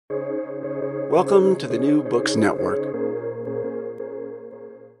Welcome to the New Books Network.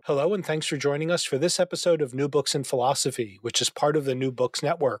 Hello, and thanks for joining us for this episode of New Books in Philosophy, which is part of the New Books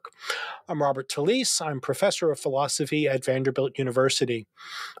Network. I'm Robert Talisse. I'm professor of philosophy at Vanderbilt University.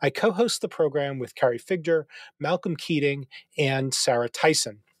 I co-host the program with Carrie Figdor, Malcolm Keating, and Sarah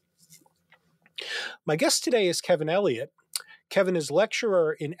Tyson. My guest today is Kevin Elliott. Kevin is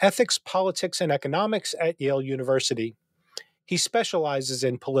lecturer in ethics, politics, and economics at Yale University. He specializes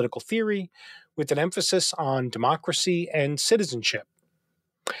in political theory with an emphasis on democracy and citizenship.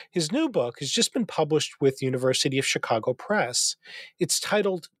 His new book has just been published with University of Chicago Press. It's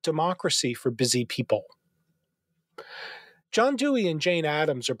titled Democracy for Busy People. John Dewey and Jane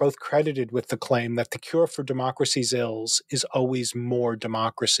Addams are both credited with the claim that the cure for democracy's ills is always more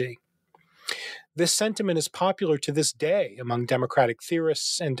democracy. This sentiment is popular to this day among democratic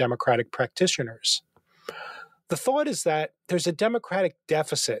theorists and democratic practitioners. The thought is that there's a democratic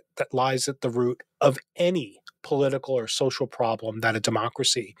deficit that lies at the root of any political or social problem that a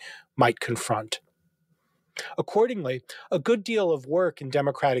democracy might confront. Accordingly, a good deal of work in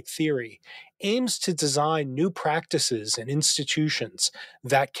democratic theory aims to design new practices and institutions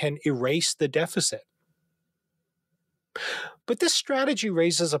that can erase the deficit. But this strategy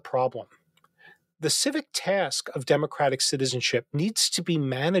raises a problem. The civic task of democratic citizenship needs to be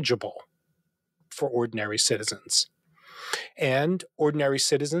manageable for ordinary citizens. And ordinary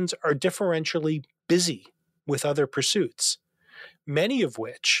citizens are differentially busy with other pursuits, many of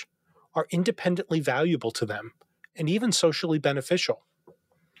which are independently valuable to them and even socially beneficial.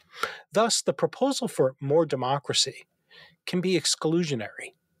 Thus, the proposal for more democracy can be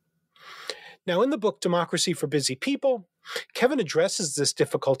exclusionary. Now, in the book Democracy for Busy People, Kevin addresses this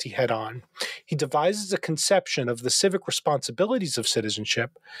difficulty head-on. He devises a conception of the civic responsibilities of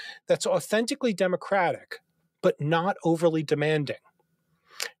citizenship that's authentically democratic, but not overly demanding.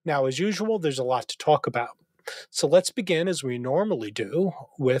 Now, as usual, there's a lot to talk about. So let's begin, as we normally do,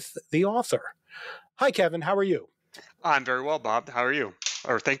 with the author. Hi, Kevin. How are you? I'm very well, Bob. How are you?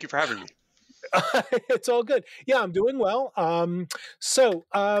 Or thank you for having me. It's all good. Yeah, I'm doing well.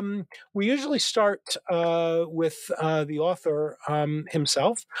 We usually start with the author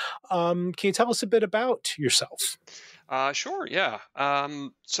himself. Can you tell us a bit about yourself? Sure, yeah.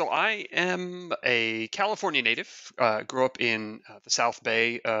 So I am a California native. Grew up in the South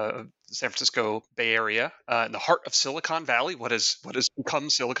Bay, San Francisco Bay Area, in the heart of Silicon Valley. What has become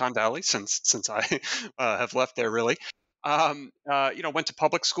Silicon Valley since I have left there, really. Went to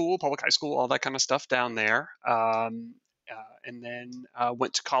public high school, all that kind of stuff down there. And then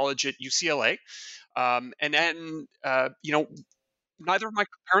went to college at UCLA. And then, neither of my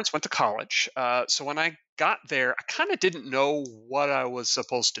parents went to college. So when I got there, I kind of didn't know what I was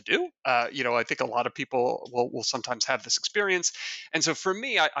supposed to do. I think a lot of people will sometimes have this experience. And so for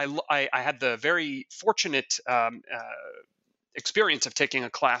me, I had the very fortunate experience of taking a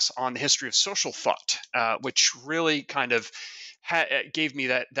class on the history of social thought, which really kind of gave me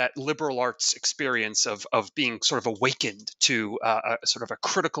that liberal arts experience of being sort of awakened to a sort of a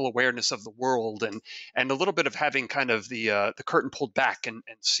critical awareness of the world, and a little bit of having kind of the curtain pulled back and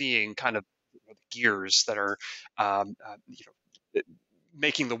seeing kind of the gears that are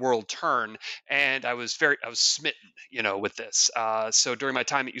making the world turn. And I was smitten, with this. So during my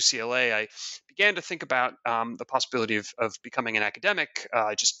time at UCLA, I began to think about the possibility of becoming an academic.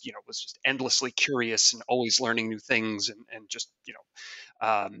 I just, was just endlessly curious and always learning new things, and just,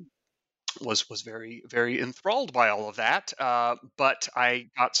 um, was very, very enthralled by all of that. But I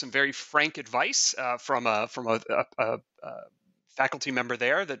got some very frank advice from a faculty member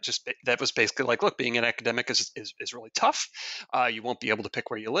there that was basically like, look, being an academic is really tough. You won't be able to pick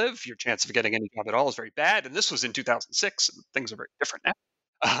where you live. Your chance of getting any job at all is very bad. And this was in 2006, and things are very different now.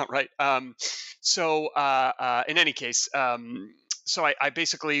 Right. In any case, so I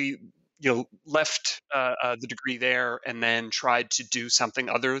basically, left the degree there and then tried to do something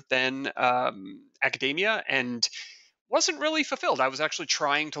other than academia, and wasn't really fulfilled. I was actually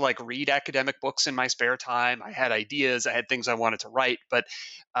trying to like read academic books in my spare time. I had ideas, I had things I wanted to write, but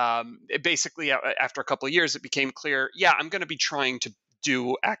after a couple of years, it became clear, yeah, I'm going to be trying to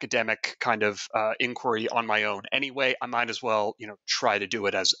do academic kind of inquiry on my own anyway. I might as well, try to do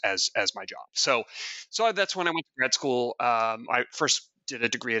it as my job. So that's when I went to grad school. I first did a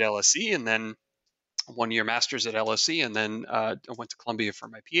degree at LSE, and then 1 year master's at LSE, and then I went to Columbia for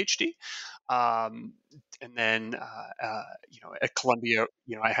my PhD. Um, and then, at Columbia,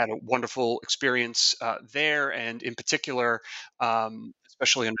 I had a wonderful experience there, and in particular,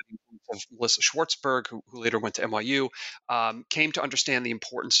 especially under the influence of Melissa Schwartzberg, who later went to NYU, came to understand the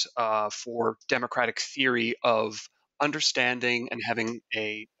importance for democratic theory of understanding and having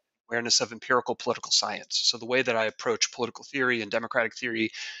a awareness of empirical political science. So the way that I approach political theory and democratic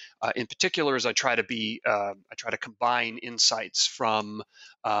theory, in particular, is I try to combine insights from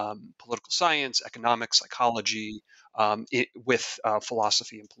political science, economics, psychology, with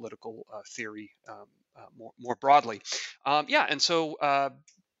philosophy and political theory more broadly. Yeah, and so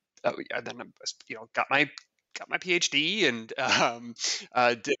and then got my PhD and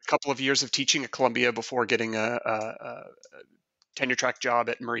did a couple of years of teaching at Columbia before getting a tenure track job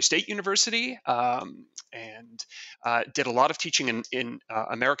at Murray State University, and did a lot of teaching in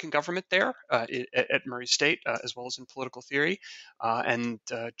American government there at Murray State, as well as in political theory, and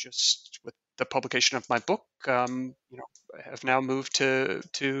just with the publication of my book, I have now moved to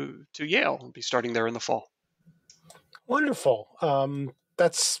Yale and be starting there in the fall. Wonderful.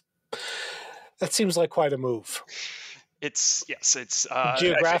 That seems like quite a move. It's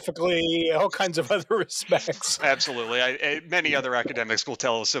Geographically, all kinds of other respects. Absolutely. Many other academics will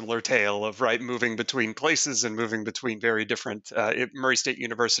tell a similar tale of moving between places and moving between very different. Murray State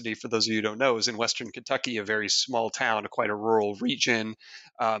University, for those of you who don't know, is in Western Kentucky, a very small town, quite a rural region.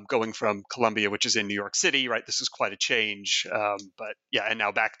 Going from Columbia, which is in New York City, right? This is quite a change. But yeah, and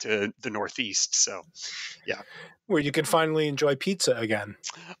now back to the Northeast. So, yeah. Where you can finally enjoy pizza again.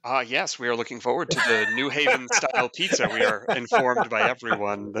 Yes, we are looking forward to the New Haven style pizza. We are informed by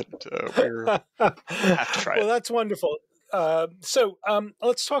everyone that we have to try it. Well, that's wonderful. So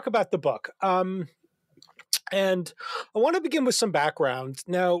let's talk about the book. And I want to begin with some background.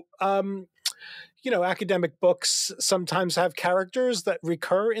 Now, academic books sometimes have characters that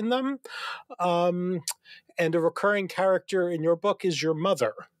recur in them. And a recurring character in your book is your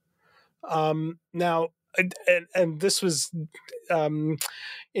mother. Now, and this was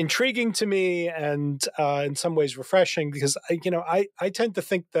intriguing to me and in some ways refreshing because I tend to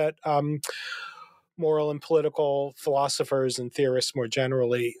think that moral and political philosophers and theorists more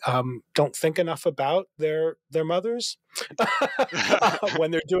generally don't think enough about their mothers when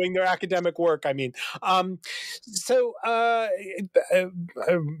they're doing their academic work. I mean, so I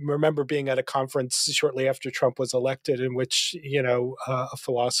remember being at a conference shortly after Trump was elected in which, a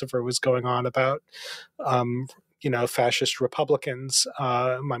philosopher was going on about, fascist Republicans.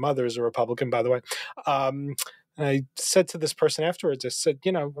 My mother is a Republican, by the way. I said to this person afterwards, I said,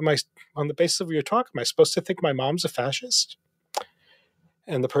 am I, on the basis of your talk, am I supposed to think my mom's a fascist?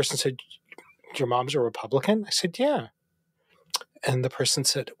 And the person said, your mom's a Republican? I said, yeah. And the person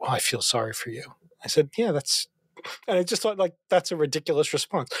said, well, I feel sorry for you. I said, yeah, and I just thought that's a ridiculous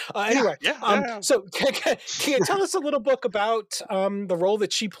response. Anyway, yeah. So can you tell us a little book about the role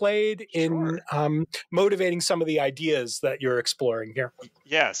that she played in motivating some of the ideas that you're exploring here?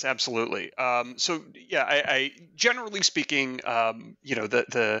 Yes, absolutely. I generally speaking, my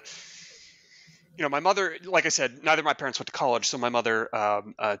mother, like I said, neither of my parents went to college, so my mother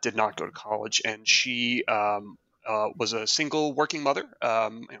did not go to college, and she was a single working mother.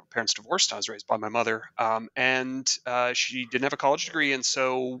 Parents divorced. I was raised by my mother, and she didn't have a college degree, and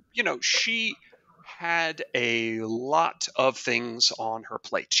so she had a lot of things on her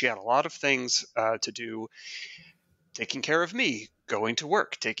plate. She had a lot of things to do, taking care of me, going to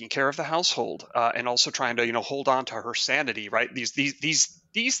work, taking care of the household, and also trying to hold on to her sanity. Right?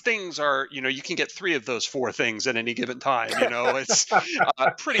 These things are, you can get 3 of those 4 things at any given time. It's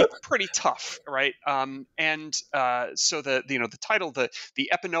pretty tough, right? So the title, the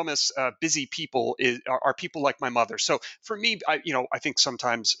eponymous busy people are people like my mother. So for me, I think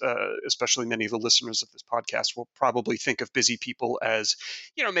sometimes, especially many of the listeners of this podcast will probably think of busy people as,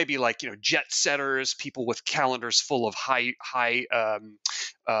 maybe like jet setters, people with calendars full of high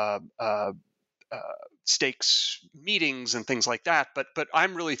stakes meetings and things like that, but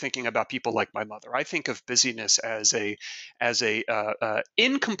I'm really thinking about people like my mother. I think of busyness as a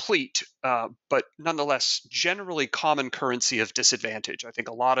incomplete but nonetheless generally common currency of disadvantage. I think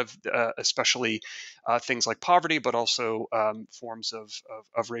a lot of especially things like poverty, but also forms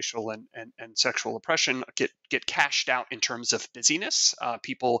of racial and sexual oppression get cashed out in terms of busyness.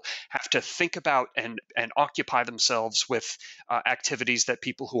 People have to think about and occupy themselves with activities that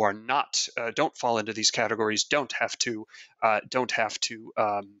people who are not don't fall into these categories don't have to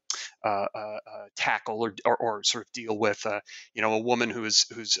tackle or sort of deal with. A woman who's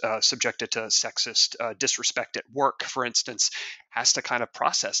subjected to sexist disrespect at work, for instance, has to kind of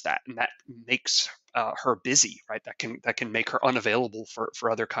process that, and that makes her busy, right? That can make her unavailable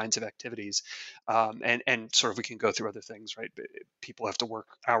for other kinds of activities, and sort of we can go through other things, right? People have to work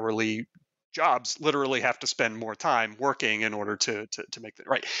hourly jobs, literally have to spend more time working in order to make that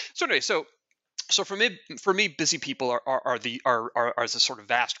right. So anyway, So for me, busy people are the sort of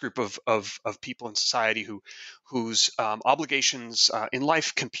vast group of people in society whose obligations in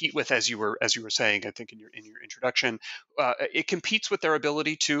life compete with, as you were saying, I think in your introduction, it competes with their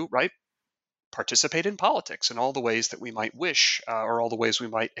ability to, right, participate in politics in all the ways that we might wish, or all the ways we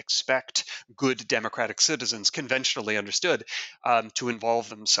might expect good democratic citizens, conventionally understood, to involve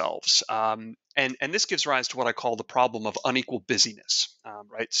themselves. And this gives rise to what I call the problem of unequal busyness,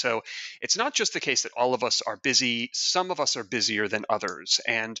 right? So it's not just the case that all of us are busy, some of us are busier than others.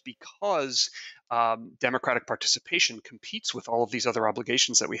 And because democratic participation competes with all of these other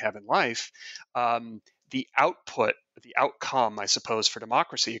obligations that we have in life, the output, the outcome, I suppose, for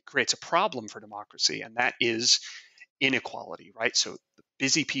democracy, it creates a problem for democracy, and that is inequality, right? So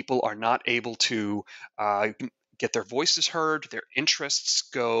busy people are not able to get their voices heard, their interests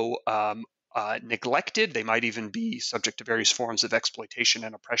go neglected. They might even be subject to various forms of exploitation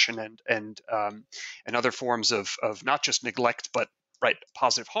and oppression and other forms of not just neglect but right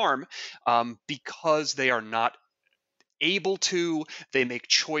positive harm, because they are not able to, they make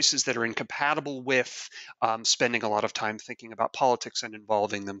choices that are incompatible with spending a lot of time thinking about politics and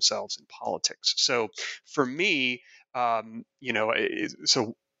involving themselves in politics. So for me,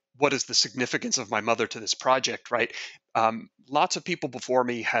 so what is the significance of my mother to this project, right? Lots of people before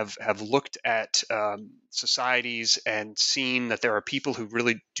me have looked at societies and seen that there are people who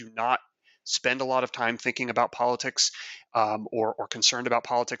really do not spend a lot of time thinking about politics, or concerned about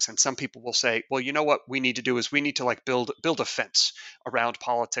politics. And some people will say, well, you know what we need to do is we need to like build a fence around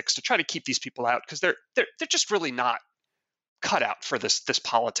politics to try to keep these people out because they're just really not cut out for this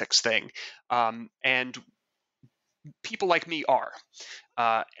politics thing. And people like me are.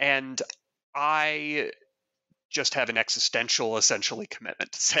 And I just have an existential, essentially,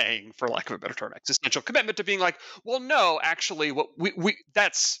 commitment to saying, for lack of a better term, existential commitment to being like, well, no, actually, what we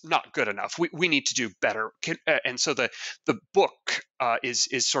that's not good enough. We need to do better. And so the book is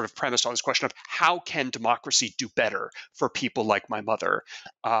sort of premised on this question of how can democracy do better for people like my mother,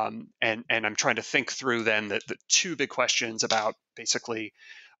 and I'm trying to think through then the two big questions about basically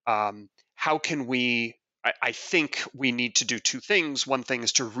how can we. I think we need to do two things. One thing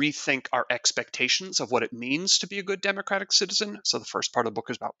is to rethink our expectations of what it means to be a good democratic citizen. So the first part of the book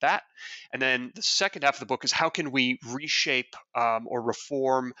is about that. And then the second half of the book is how can we reshape or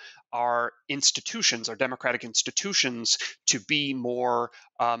reform our institutions, our democratic institutions, to be more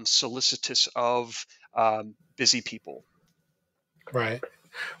solicitous of busy people. Right.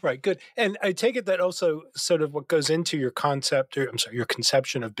 Right. Good. And I take it that also sort of what goes into your concept, or I'm sorry, your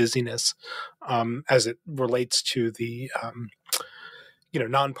conception of busyness, as it relates to the,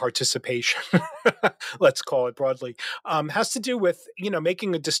 non-participation, let's call it broadly, has to do with,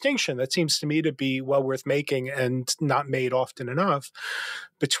 making a distinction that seems to me to be well worth making and not made often enough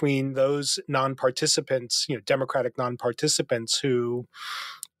between those non-participants, democratic non-participants who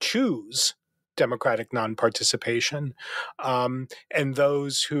choose democratic non-participation, and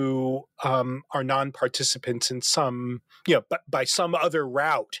those who are non-participants in some, by some other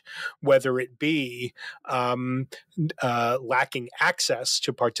route, whether it be lacking access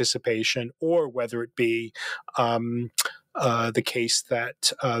to participation or whether it be the case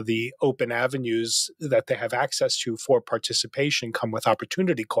that the open avenues that they have access to for participation come with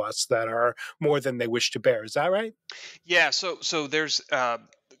opportunity costs that are more than they wish to bear. Is that right? Yeah. So there's.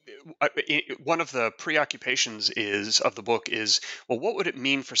 One of the preoccupations is of the book is, well, what would it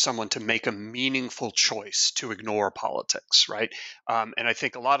mean for someone to make a meaningful choice to ignore politics, right? And I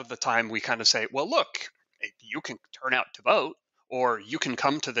think a lot of the time we kind of say, well, look, you can turn out to vote, or you can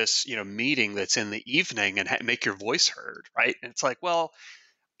come to this meeting that's in the evening and make your voice heard, right? And it's like, well,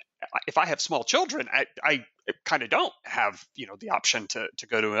 if I have small children, I kind of don't have the option to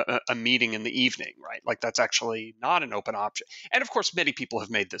go to a meeting in the evening, right? Like that's actually not an open option. And of course, many people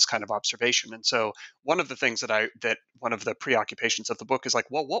have made this kind of observation. And so one of the things that one of the preoccupations of the book is like,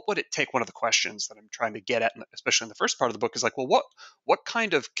 well, what would it take? One of the questions that I'm trying to get at, especially in the first part of the book, is like, well, what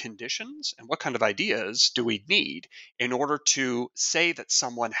kind of conditions and what kind of ideas do we need in order to say that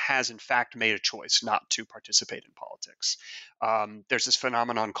someone has in fact made a choice not to participate in politics? There's this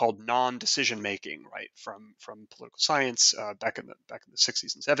phenomenon called non-decision making, right, from political science, back in the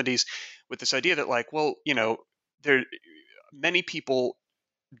 60s and 70s, with this idea that like, well, there many people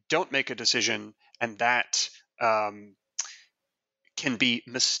don't make a decision, and that can be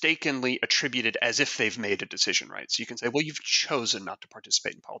mistakenly attributed as if they've made a decision, right? So you can say, well, you've chosen not to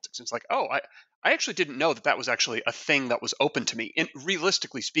participate in politics. And it's like, oh, I actually didn't know that was actually a thing that was open to me,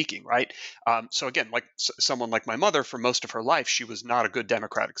 realistically speaking, right? So again, like someone like my mother, for most of her life, she was not a good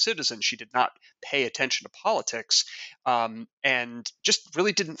democratic citizen. She did not pay attention to politics. and just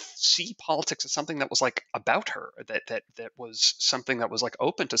really didn't see politics as something that was like about her, that was something that was like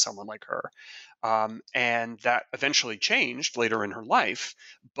open to someone like her. And that eventually changed later in her life,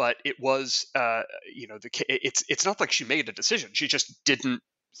 but it was, it's not like she made a decision. She just didn't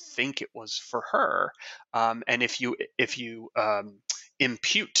think it was for her. And if you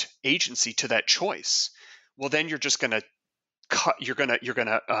impute agency to that choice, well, then you're just going to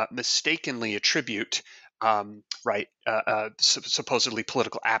mistakenly attribute, supposedly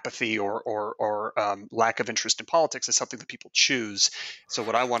political apathy or lack of interest in politics as something that people choose. So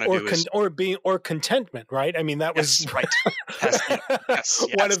what I want to do is, or contentment, right? I mean, that was yes, right. Yes.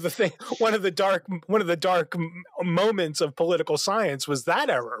 one of the dark moments of political science was that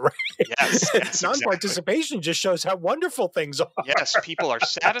era, right? Yes, Non-participation exactly. just shows how wonderful things are. Yes, people are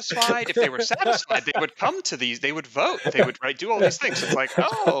satisfied. If they were satisfied, they would come to these. They would vote. They would do all these things. It's like,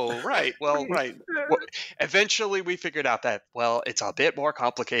 oh, right. Well, right. Well, eventually, we figured out that, well, it's a bit more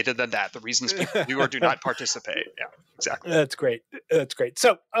complicated than that. The reasons people do or do not participate. Yeah, exactly. That's great. That's great.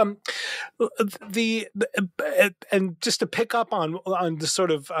 So, and just to pick up on the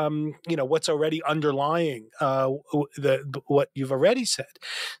sort of what's already underlying what you've already said.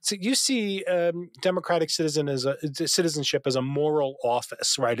 So you see democratic citizenship as a moral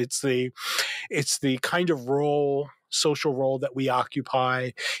office, right? It's the kind of social role that we occupy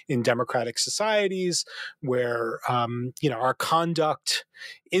in democratic societies, where our conduct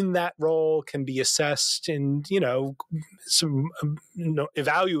in that role can be assessed in some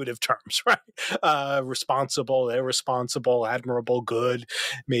evaluative terms, right? Responsible, irresponsible, admirable, good.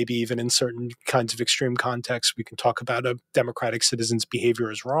 Maybe even in certain kinds of extreme contexts, we can talk about a democratic citizen's behavior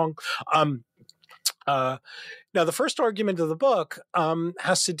as wrong. Now, the first argument of the book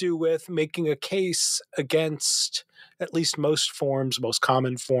has to do with making a case against at least most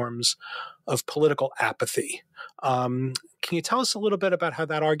common forms of political apathy. Can you tell us a little bit about how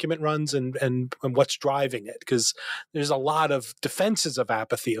that argument runs and what's driving it? Because there's a lot of defenses of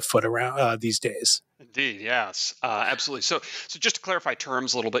apathy afoot around these days. Indeed, yes, absolutely. So just to clarify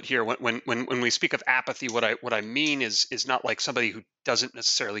terms a little bit here, when we speak of apathy, what I mean is not like somebody who doesn't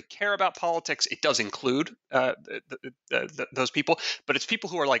necessarily care about politics. It does include those people, but it's people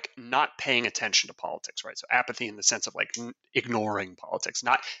who are like not paying attention to politics, right? So apathy in the sense of like ignoring politics,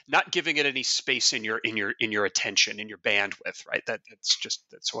 not giving it any space in your attention, in your bandwidth, right?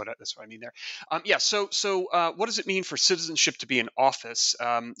 That's what I mean there. So what does it mean for citizenship to be an office?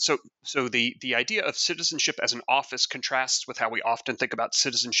 So the idea of citizenship as an office contrasts with how we often think about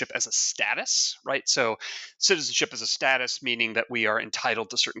citizenship as a status, right? So citizenship as a status, meaning that we are entitled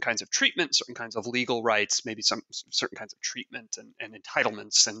to certain kinds of treatment, certain kinds of legal rights, maybe some certain kinds of treatment and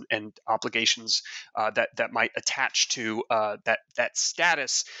entitlements and obligations that might attach to that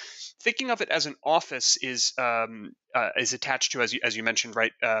status. Thinking of it as an office is attached to, as you mentioned,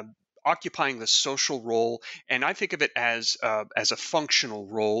 right? Occupying the social role, and I think of it as a functional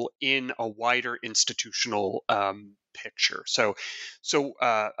role in a wider institutional picture. So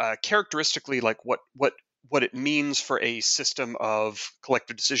characteristically, like what it means for a system of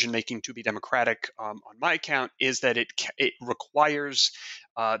collective decision making to be democratic, on my account, is that it requires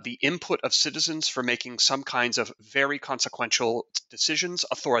the input of citizens for making some kinds of very consequential decisions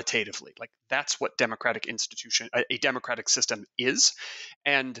authoritatively. Like that's what a democratic system is,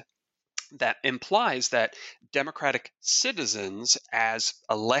 and that implies that democratic citizens, as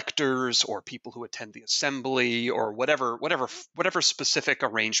electors or people who attend the assembly or whatever specific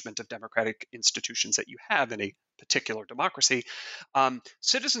arrangement of democratic institutions that you have in a particular democracy,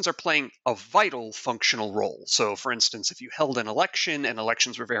 citizens are playing a vital functional role. So, for instance, if you held an election and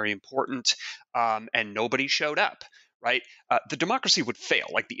elections were very important, and nobody showed up, right? The democracy would fail.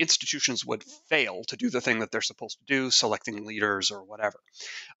 Like the institutions would fail to do the thing that they're supposed to do, selecting leaders or whatever.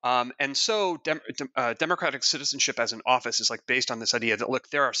 And so democratic citizenship as an office is like based on this idea that, look,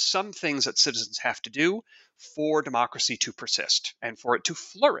 there are some things that citizens have to do for democracy to persist and for it to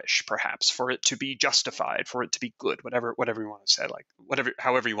flourish, perhaps, for it to be justified, for it to be good, whatever you want to say, like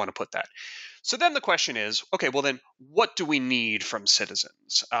however you want to put that. So then the question is, okay, well then what do we need from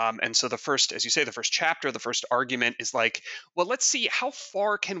citizens? And so as you say, the first chapter, the first argument is like, well, let's see how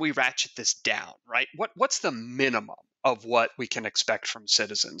far can we ratchet this down, right? What's the minimum of what we can expect from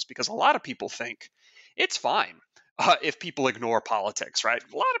citizens? Because a lot of people think it's fine if people ignore politics, right?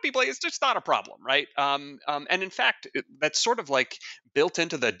 A lot of people, it's just not a problem, right? And in fact, that's sort of like built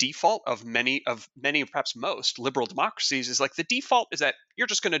into the default of many, perhaps most liberal democracies. Is like the default is that you're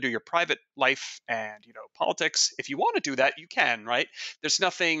just going to do your private life and politics. If you want to do that, you can, right? There's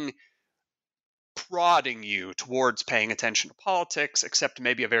nothing prodding you towards paying attention to politics, except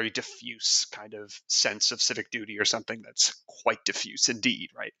maybe a very diffuse kind of sense of civic duty or something that's quite diffuse indeed,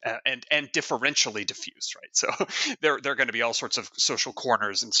 right? And differentially diffuse, right? So there are going to be all sorts of social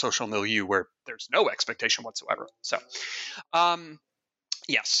corners and social milieu where there's no expectation whatsoever. So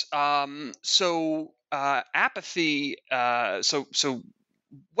yes. Apathy. So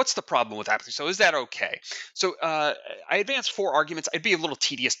what's the problem with apathy? So is that okay? So I advanced 4 arguments. It'd be a little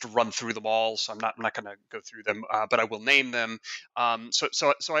tedious to run through them all, so I'm not going to go through them, but I will name them.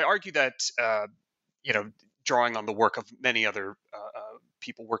 So I argue that drawing on the work of many other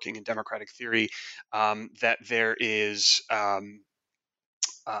people working in democratic theory, that there is.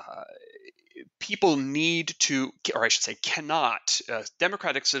 People need to, or I should say, cannot,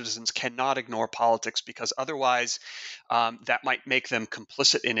 democratic citizens cannot ignore politics, because otherwise that might make them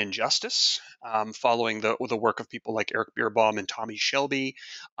complicit in injustice. Following the work of people like Eric Bierbaum and Tommy Shelby,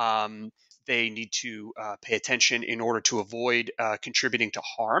 they need to pay attention in order to avoid contributing to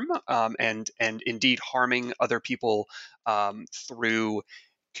harm, and indeed harming other people through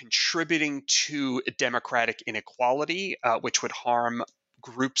contributing to democratic inequality, which would harm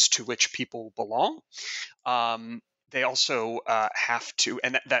groups to which people belong. They also have to,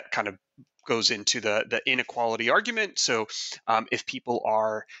 and that kind of goes into the inequality argument. So if people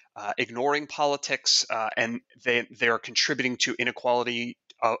are ignoring politics and they are contributing to inequality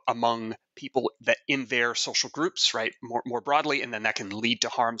among people that in their social groups, right, more broadly, and then that can lead to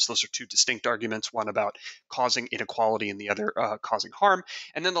harms. Those are 2 distinct arguments, one about causing inequality and the other causing harm.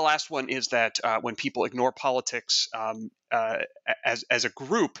 And then the last one is that when people ignore politics as a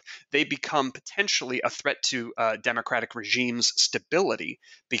group, they become potentially a threat to democratic regimes' stability,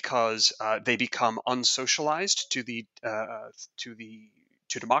 because they become unsocialized to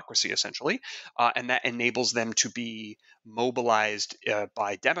democracy, essentially, and that enables them to be mobilized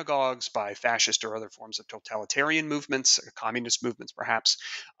by demagogues, by fascist or other forms of totalitarian movements, communist movements, perhaps,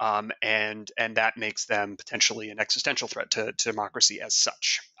 and that makes them potentially an existential threat to democracy as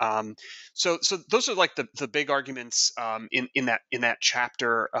such. So those are like the big arguments in that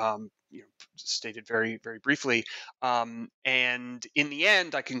chapter. Stated very, very briefly. And in the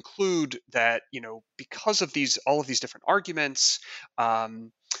end, I conclude that, because of all of these different arguments,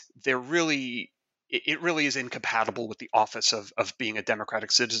 they're really it really is incompatible with the office of being a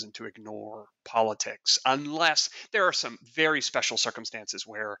democratic citizen to ignore politics, unless there are some very special circumstances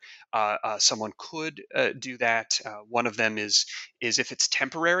where someone could do that. One of them is if it's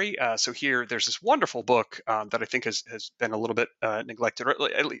temporary. So here, there's this wonderful book that I think has been a little bit neglected, or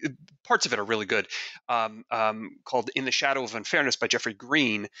at least parts of it are really good, called "In the Shadow of Unfairness" by Jeffrey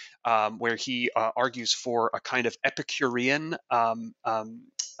Green, where he argues for a kind of Epicurean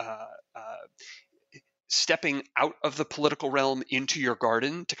stepping out of the political realm into your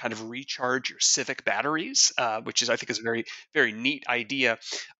garden to kind of recharge your civic batteries, which I think is a very, very neat idea.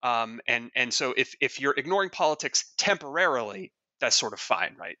 And so if you're ignoring politics temporarily, that's sort of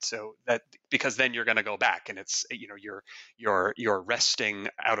fine, right? So that, because then you're going to go back, and it's, you're resting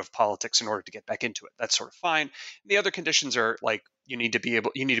out of politics in order to get back into it. That's sort of fine. The other conditions are like, you need to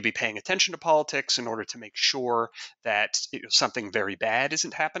be paying attention to politics in order to make sure that something very bad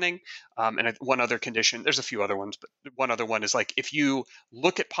isn't happening. And one other condition, there's a few other ones, but one other one is like, if you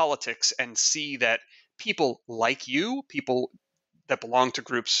look at politics and see that people like you, people that belong to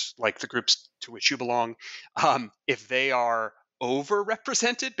groups like the groups to which you belong, if they are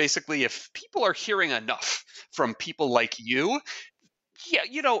overrepresented, basically, if people are hearing enough from people like you, yeah,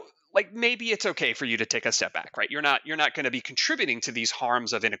 like maybe it's okay for you to take a step back, right? You're not going to be contributing to these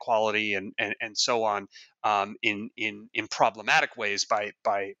harms of inequality and so on in problematic ways by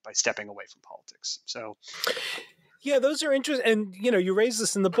stepping away from politics. So. Yeah, those are interesting. And, you raise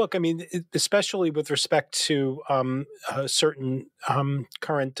this in the book. I mean, especially with respect to certain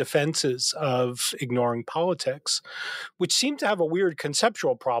current defenses of ignoring politics, which seem to have a weird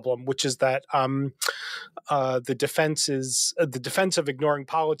conceptual problem, which is that the defense of ignoring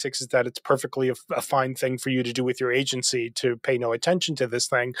politics is that it's perfectly a fine thing for you to do with your agency to pay no attention to this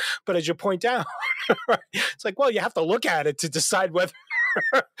thing. But as you point out, it's like, well, you have to look at it to decide whether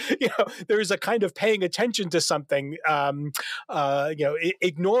there's a kind of paying attention to something.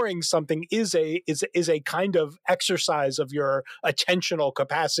 Ignoring something is a kind of exercise of your attentional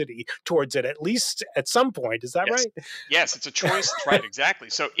capacity towards it, at least at some point. Is that right? Yes, it's a choice. Right, exactly.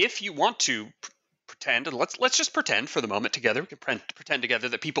 So if you want to pretend, and let's just pretend for the moment together. We can pretend together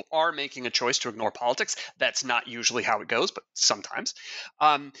that people are making a choice to ignore politics. That's not usually how it goes, but sometimes.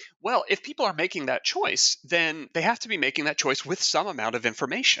 Well, if people are making that choice, then they have to be making that choice with some amount of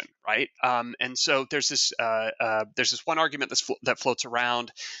information, right? And so there's this one argument that floats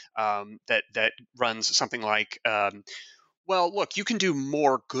around, that runs something like. Well, look, you can do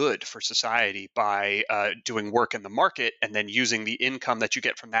more good for society by doing work in the market, and then using the income that you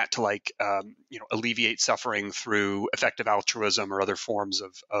get from that to, like, alleviate suffering through effective altruism or other forms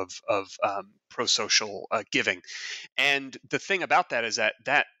of pro-social giving. And the thing about that is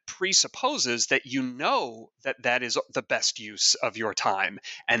that presupposes that that is the best use of your time,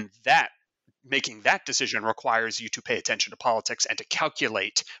 and that making that decision requires you to pay attention to politics and to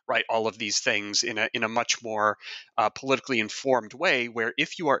calculate, right, all of these things in a much more politically informed way, where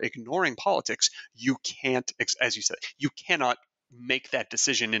if you are ignoring politics, you can't, as you said, you cannot make that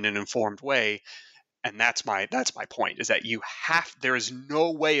decision in an informed way. And that's my point, is that there is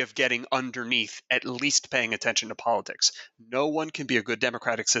no way of getting underneath at least paying attention to politics. No one can be a good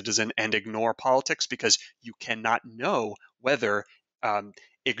democratic citizen and ignore politics, because you cannot know whether um,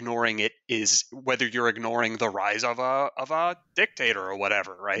 ignoring it is whether you're ignoring the rise of a dictator or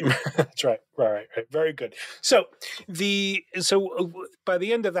whatever, right? That's right. Right. Very good. So by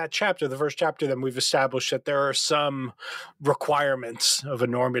the end of that chapter, the first chapter, then we've established that there are some requirements of a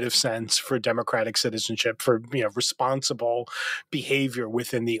normative sense for democratic citizenship, for responsible behavior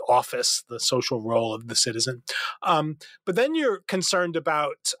within the office, the social role of the citizen. But then you're concerned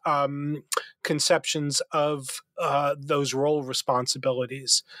about conceptions of those role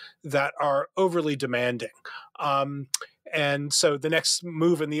responsibilities that are overly demanding. And so the next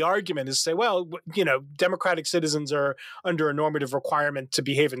move in the argument is to say, well, democratic citizens are under a normative requirement to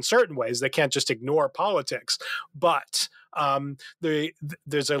behave in certain ways. They can't just ignore politics. But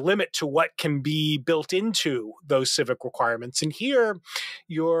there's a limit to what can be built into those civic requirements. And here,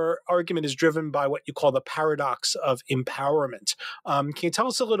 your argument is driven by what you call the paradox of empowerment. Can you tell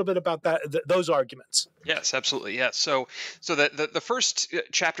us a little bit about those arguments? Yes, absolutely. Yes. So the first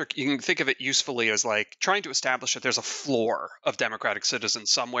chapter, you can think of it usefully as like trying to establish that there's a floor of democratic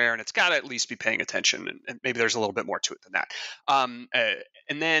citizens somewhere, and it's got to at least be paying attention. And maybe there's a little bit more to it than that.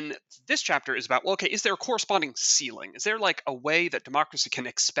 And then this chapter is about, well, okay, is there a corresponding ceiling? Is there like a way that democracy can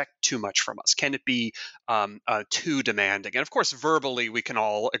expect too much from us? Can it be too demanding? And of course, verbally, we can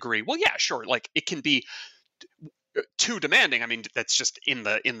all agree, well, yeah, sure, like it can be too demanding. I mean, that's just in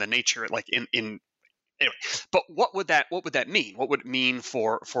the nature, like in anyway. But what would that mean? What would it mean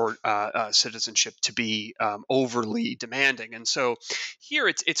for citizenship to be overly demanding? And so here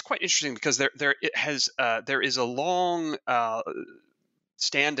it's quite interesting, because there is a long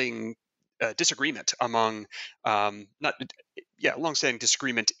standing disagreement among not yeah long-standing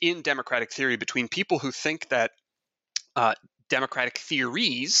disagreement in democratic theory between people who think that democratic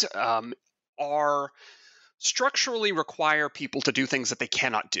theories are structurally require people to do things that they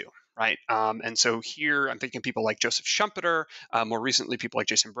cannot do. Right. And so here I'm thinking people like Joseph Schumpeter, more recently people like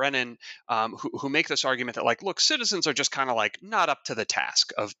Jason Brennan, who make this argument that, like, look, citizens are just kind of like not up to the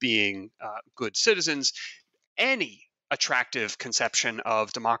task of being good citizens. Any attractive conception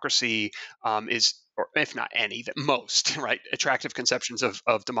of democracy is, or if not any, that most, right, attractive conceptions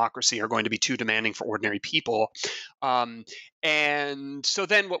of democracy are going to be too demanding for ordinary people. And so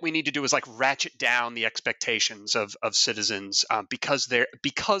then what we need to do is like ratchet down the expectations of citizens, because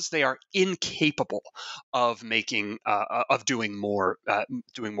they are incapable of making of doing more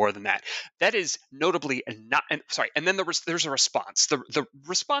than that. That is notably not. And sorry. And then there's a response. The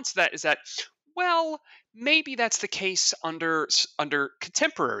response to that is that, well, maybe that's the case under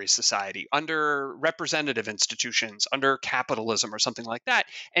contemporary society, under representative institutions, under capitalism or something like that.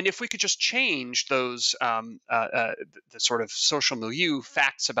 And if we could just change those the sort of social milieu,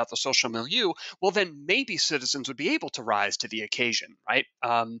 facts about the social milieu, well, then maybe citizens would be able to rise to the occasion, right?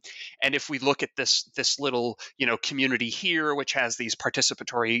 And if we look at this little community here, which has these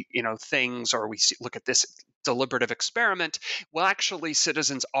participatory things, or look at this deliberative experiment, well, actually,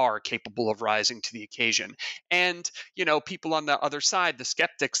 citizens are capable of rising to the occasion. And, people on the other side, the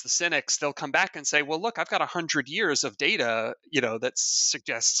skeptics, the cynics, they'll come back and say, well, look, I've got 100 years of data, that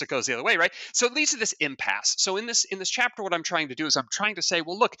suggests it goes the other way, right? So it leads to this impasse. So in this chapter, what I'm trying to do is I'm trying to say,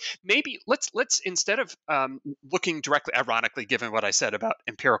 well, look, maybe let's instead of looking directly, ironically, given what I said about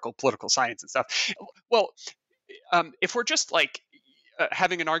empirical political science and stuff, well, if we're just like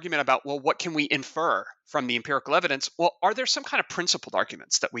having an argument about, well, what can we infer from the empirical evidence? Well, are there some kind of principled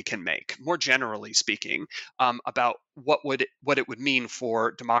arguments that we can make, more generally speaking, about what it would mean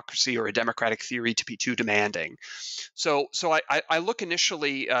for democracy or a democratic theory to be too demanding? So I look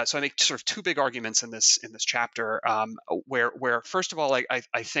initially. So I make sort of two big arguments in this chapter, where first of all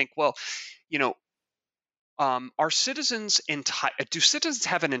I think, well, you know, are citizens do citizens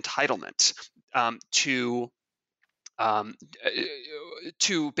have an entitlement to um, uh,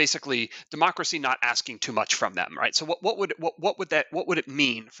 to basically democracy not asking too much from them, right? So what would it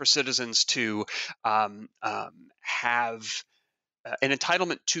mean for citizens to have an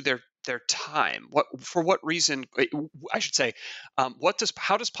entitlement to their time? What for what reason? I should say,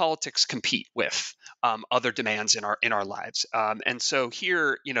 how does politics compete with other demands in our lives? And so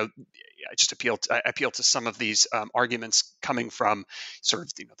here, I appeal to some of these arguments coming from sort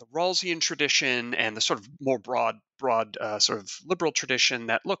of the Rawlsian tradition and the sort of more broad sort of liberal tradition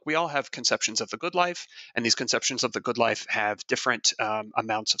that, look, we all have conceptions of the good life, and these conceptions of the good life have different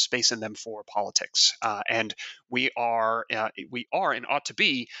amounts of space in them for politics, and we are and ought to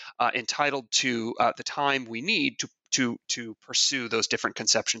be entitled to the time we need to pursue those different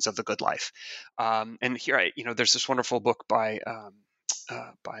conceptions of the good life. And here, there's this wonderful book by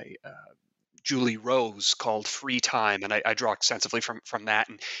Julie Rose called Free Time, and I draw extensively from that.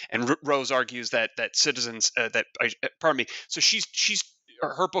 And Rose argues that citizens pardon me. So she's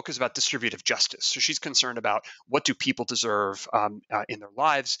her book is about distributive justice. So she's concerned about what do people deserve in their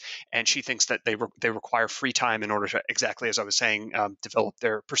lives, and she thinks that they require free time in order to, exactly as I was saying,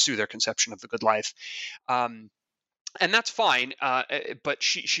 pursue their conception of the good life. And that's fine, but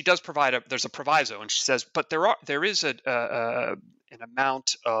she does provide there's a proviso, and she says, but there is an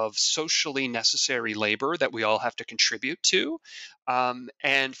amount of socially necessary labor that we all have to contribute to,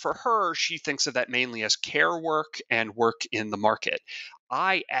 and for her, she thinks of that mainly as care work and work in the market.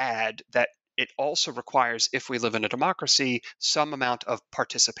 I add that it also requires, if we live in a democracy, some amount of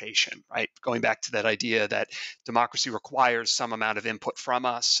participation, right? Going back to that idea that democracy requires some amount of input from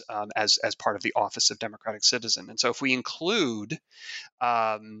us, as part of the office of democratic citizen. And so if we include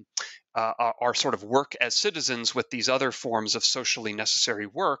um, our sort of work as citizens with these other forms of socially necessary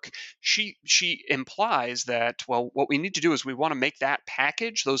work, she implies that, well, what we need to do is we want to make that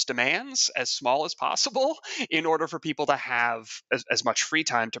package, those demands, as small as possible in order for people to have as much free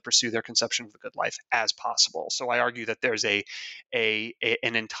time to pursue their conception of the good life as possible. So I argue that there's an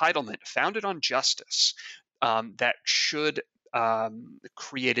entitlement founded on justice, that should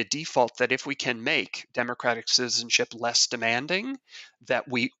create a default that if we can make democratic citizenship less demanding, that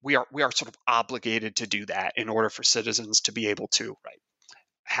we are sort of obligated to do that in order for citizens to be able to, right,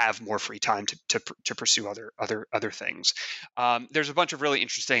 have more free time to pursue other things. There's a bunch of really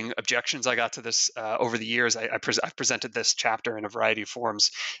interesting objections I got to this over the years. I've presented this chapter in a variety of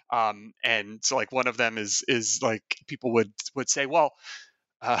forms, and so like one of them is like people would say, well,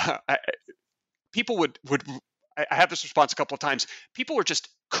 I, people would I have this response a couple of times. People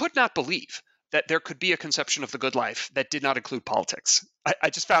could not believe that there could be a conception of the good life that did not include politics. I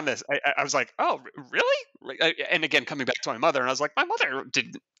just found this. I was like, oh, really? And again, coming back to my mother, and I was like, my mother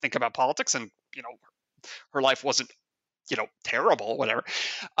didn't think about politics, and her life wasn't terrible, whatever.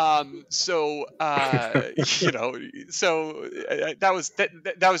 So that was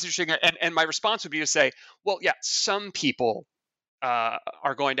interesting. And my response would be to say, well, yeah, some people are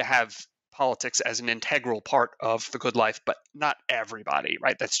going to have politics as an integral part of the good life, but not everybody,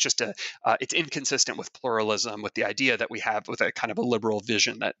 right? That's just it's inconsistent with pluralism, with the idea that we have with a kind of a liberal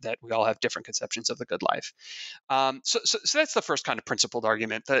vision that we all have different conceptions of the good life. So that's the first kind of principled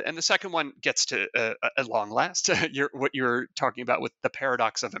argument. And the second one gets to, at long last, what you're talking about with the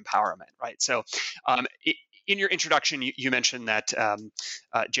paradox of empowerment, right? So in your introduction, you mentioned that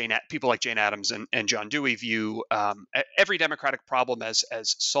people like Jane Addams and John Dewey view every democratic problem as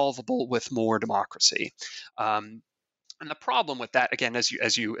solvable with more democracy. And the problem with that, again, as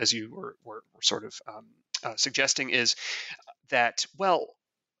you were sort of suggesting, is that, well,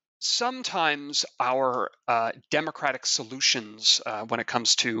 sometimes our democratic solutions, when it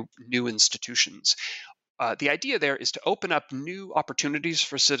comes to new institutions, the idea there is to open up new opportunities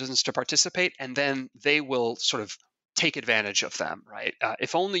for citizens to participate, and then they will sort of take advantage of them, right?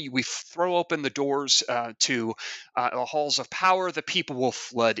 If only we throw open the doors to the halls of power, the people will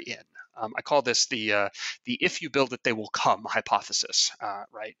flood in. I call this the "if you build it, they will come" hypothesis,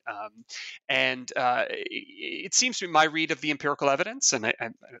 right? And it seems to be my read of the empirical evidence, and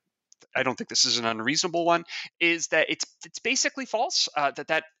I don't think this is an unreasonable one, is that it's basically false.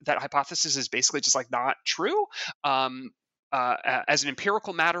 That hypothesis is basically just like not true. as an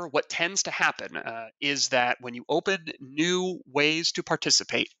empirical matter, what tends to happen is that when you open new ways to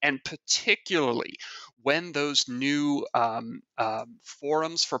participate, and particularly when those new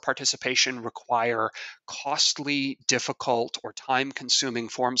forums for participation require costly, difficult, or time consuming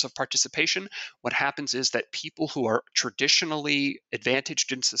forms of participation, what happens is that people who are traditionally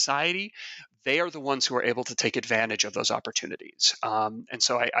advantaged in society, they are the ones who are able to take advantage of those opportunities. And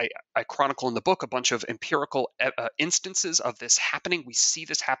so I chronicle in the book a bunch of empirical instances of this happening. We see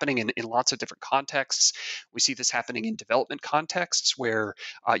this happening in lots of different contexts. We see this happening in development contexts where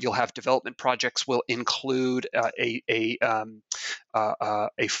you'll have development projects will include a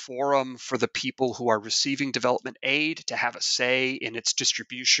forum for the people who are receiving development aid to have a say in its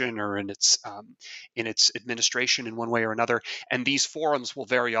distribution or in its administration in one way or another. And these forums will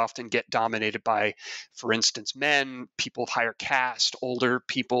very often get dominated by, for instance, men, people of higher caste, older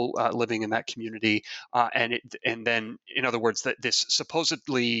people living in that community, and then, in other words, that this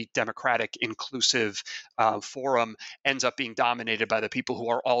supposedly democratic, inclusive forum ends up being dominated by the people who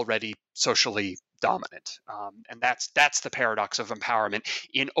are already socially dominant. And that's the paradox of empowerment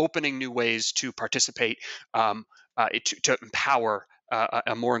in opening new ways to participate, to empower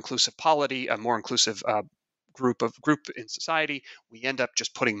a more inclusive polity, a more inclusive group in society. We end up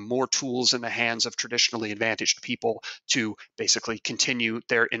just putting more tools in the hands of traditionally advantaged people to basically continue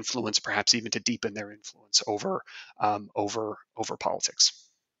their influence, perhaps even to deepen their influence over politics.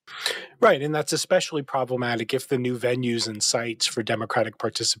 Right, and that's especially problematic if the new venues and sites for democratic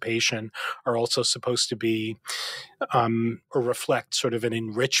participation are also supposed to be or reflect sort of an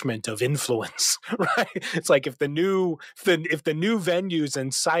enrichment of influence, right? It's like if the new venues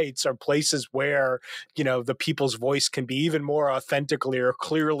and sites are places where the people's voice can be even more authentically or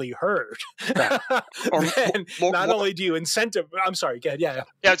clearly heard, or then not only do you incentive. I'm sorry, go ahead. Yeah.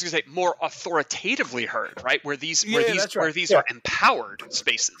 I was going to say more authoritatively heard, right? Where these right. are empowered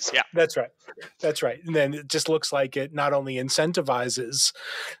spaces. Yeah. That's right. And then it just looks like it not only incentivizes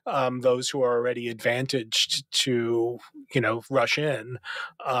those who are already advantaged to, rush in,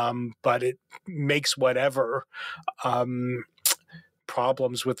 but it makes whatever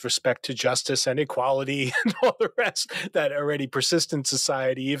problems with respect to justice and equality and all the rest that already persist in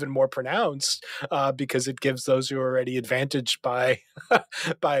society even more pronounced, because it gives those who are already advantaged by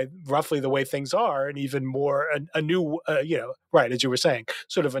by roughly the way things are and even more a new right, as you were saying,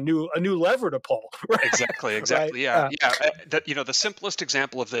 sort of a new lever to pull. Right? Exactly. Right? Yeah. The simplest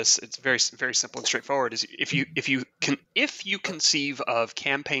example of this, it's very very simple and straightforward, is if you conceive of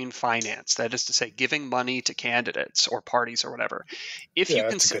campaign finance, that is to say giving money to candidates or parties or whatever.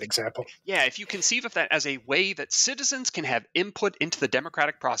 That's a good example. Yeah, if you conceive of that as a way that citizens can have input into the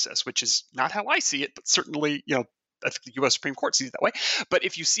democratic process, which is not how I see it, but certainly, I think the U.S. Supreme Court sees it that way. But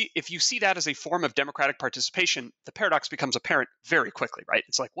if you see that as a form of democratic participation, the paradox becomes apparent very quickly, right?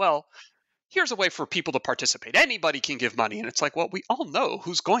 It's like, well, here's a way for people to participate. Anybody can give money, and it's like, well, we all know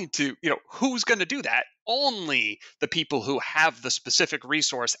who's going to do that. Only the people who have the specific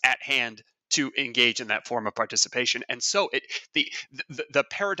resource at hand to engage in that form of participation. And so the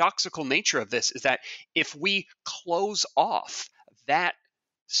paradoxical nature of this is that if we close off that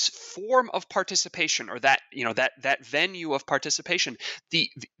form of participation, or that venue of participation,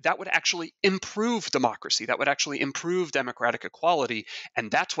 that would actually improve democracy, that would actually improve democratic equality, and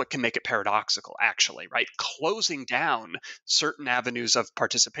that's what can make it paradoxical, actually, right? Closing down certain avenues of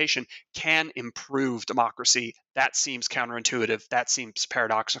participation can improve democracy. That seems counterintuitive, that seems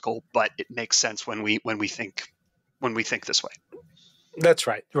paradoxical, but it makes sense when we think this way. That's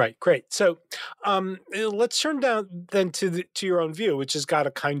right. Right. Great. So let's turn down then to your own view, which has got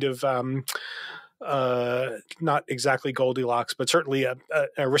a kind of not exactly Goldilocks, but certainly a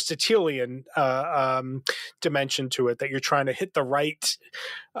Aristotelian dimension to it, that you're trying to hit the right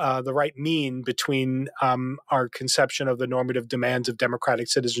mean between our conception of the normative demands of democratic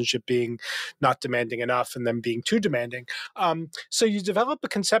citizenship being not demanding enough and then being too demanding. So you develop a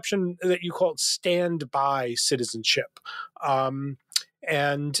conception that you call standby citizenship.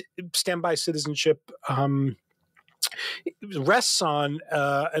 And standby citizenship rests on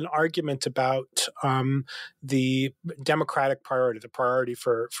an argument about the democratic priority, the priority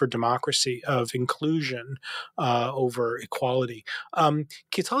for democracy of inclusion over equality. Can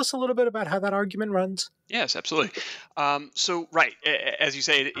you tell us a little bit about how that argument runs? Yes, absolutely. So, right, as you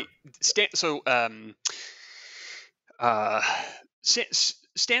say,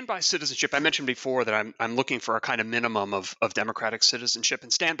 standby citizenship, I mentioned before that I'm looking for a kind of minimum of democratic citizenship,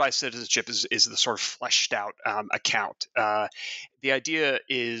 and standby citizenship is the sort of fleshed out account. The idea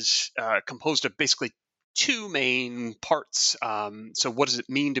is composed of basically two main parts. So what does it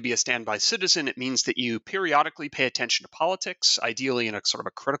mean to be a standby citizen? It means that you periodically pay attention to politics, ideally in a sort of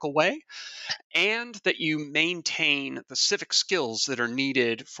a critical way, and that you maintain the civic skills that are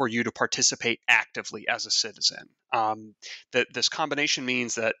needed for you to participate actively as a citizen. That this combination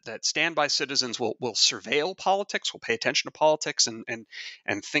means that standby citizens will surveil politics, will pay attention to politics,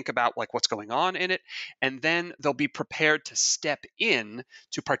 and think about like what's going on in it, and then they'll be prepared to step in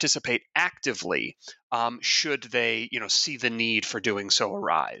to participate actively should they see the need for doing so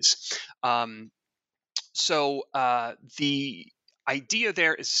arise. The idea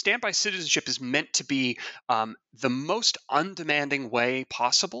there is standby citizenship is meant to be the most undemanding way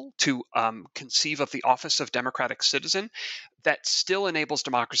possible to conceive of the office of democratic citizen that still enables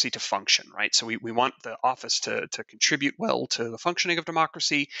democracy to function, right? So we want the office to contribute well to the functioning of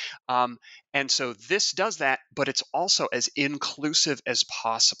democracy. And so this does that, but it's also as inclusive as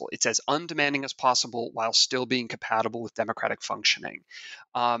possible. It's as undemanding as possible while still being compatible with democratic functioning.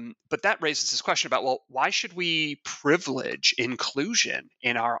 But that raises this question about, well, why should we privilege inclusion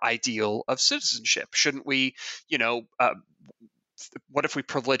in our ideal of citizenship? Shouldn't we, what if we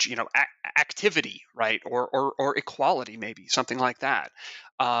privilege, activity, right, or equality, maybe something like that?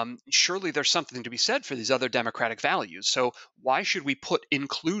 Surely there's something to be said for these other democratic values. So why should we put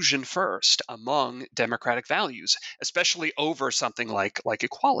inclusion first among democratic values, especially over something like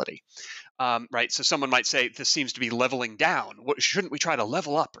equality? Right. So someone might say this seems to be leveling down. Shouldn't we try to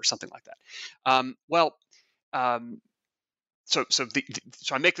level up or something like that? So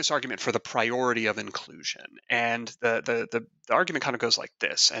I make this argument for the priority of inclusion, and the argument kind of goes like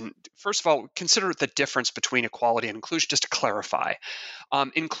this. And first of all, consider the difference between equality and inclusion, just to clarify.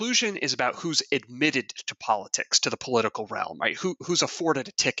 Inclusion is about who's admitted to politics, to the political realm, right? Who's afforded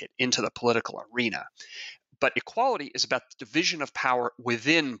a ticket into the political arena. But equality is about the division of power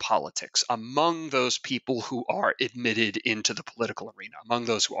within politics among those people who are admitted into the political arena, among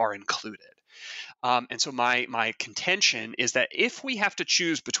those who are included. And so my contention is that if we have to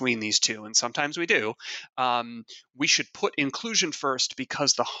choose between these two, and sometimes we do, we should put inclusion first,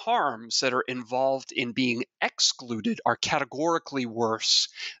 because the harms that are involved in being excluded are categorically worse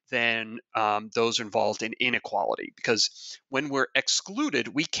than those involved in inequality. Because when we're excluded,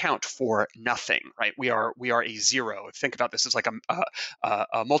 we count for nothing, right? We are a zero. Think about this as like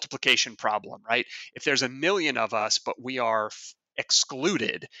a multiplication problem, right? If there's a million of us, but we are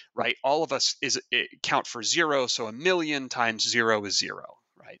excluded, right? All of us count for zero, so a million times zero is zero,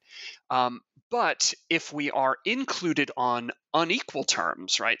 right? But if we are included on unequal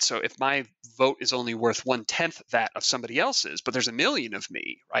terms, right? So if my vote is only worth 1/10 that of somebody else's, but there's a million of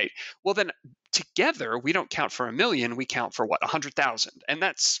me, right? Well, then together we don't count for a million, we count for what, 100,000, and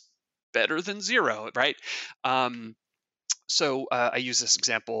that's better than zero, right? So I use this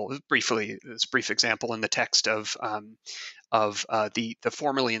example briefly, this brief example in the text of the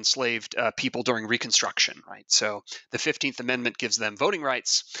formerly enslaved people during Reconstruction, right? So the 15th Amendment gives them voting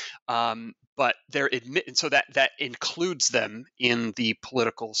rights, but they're and so that includes them in the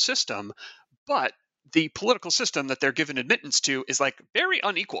political system, but the political system that they're given admittance to is like very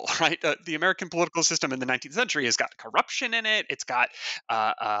unequal, right? The American political system in the 19th century has got corruption in it. It's got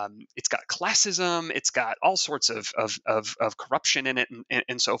classism. It's got all sorts of corruption in it,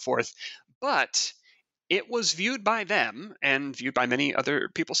 and so forth. But it was viewed by them, and viewed by many other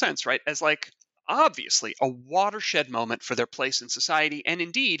people since, right, as like obviously a watershed moment for their place in society, and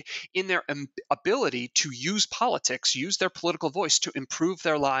indeed in their ability to use politics, use their political voice to improve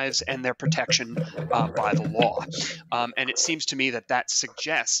their lives and their protection by the law. And it seems to me that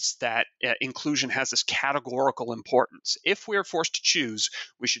suggests that inclusion has this categorical importance. If we're forced to choose,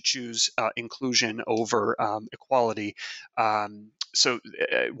 we should choose inclusion over equality.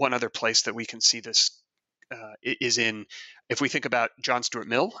 One other place that we can see this is in, if we think about John Stuart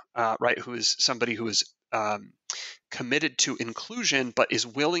Mill, right, who is somebody who is committed to inclusion, but is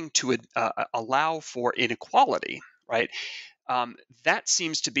willing to allow for inequality, right? That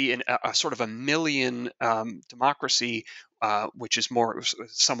seems to be a sort of a Millian democracy, which is more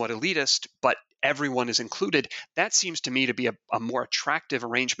somewhat elitist, but everyone is included. That seems to me to be a more attractive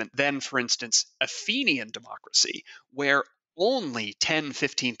arrangement than, for instance, Athenian democracy, where only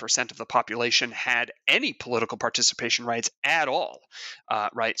 10-15% of the population had any political participation rights at all,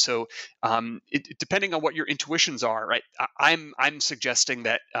 right? So depending on what your intuitions are, right, I'm suggesting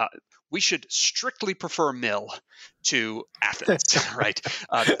that we should strictly prefer Mill to Athens, right?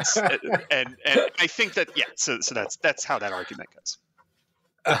 And I think that, yeah, so that's how that argument goes.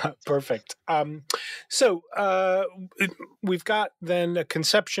 Perfect. So we've got then a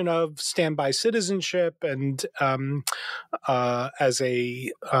conception of standby citizenship, and as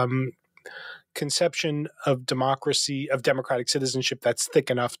a conception of democracy, of democratic citizenship, that's thick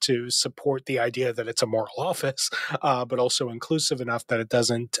enough to support the idea that it's a moral office, but also inclusive enough that it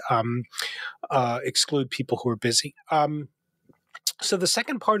doesn't exclude people who are busy. So the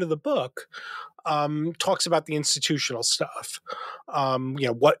second part of the book talks about the institutional stuff.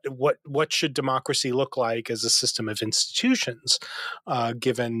 What should democracy look like as a system of institutions,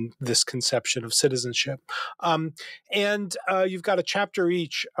 given this conception of citizenship? And you've got a chapter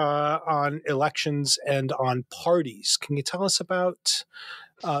each on elections and on parties. Can you tell us about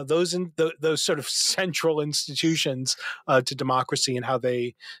those sort of central institutions to democracy and how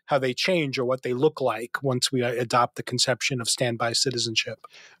they change or what they look like once we adopt the conception of standby citizenship?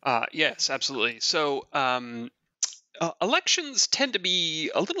 Yes, absolutely. So elections tend to be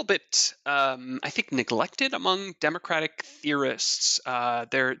a little bit, I think, neglected among democratic theorists.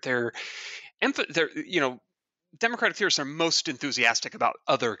 They're democratic theorists are most enthusiastic about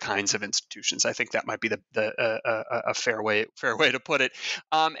other kinds of institutions. I think that might be a fair way to put it.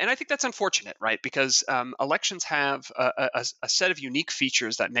 And I think that's unfortunate, right? Because elections have a set of unique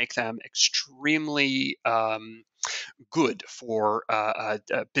features that make them extremely good for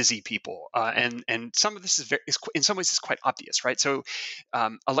busy people, and some of this is in some ways is quite obvious, right? So,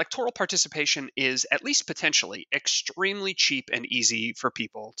 electoral participation is, at least potentially, extremely cheap and easy for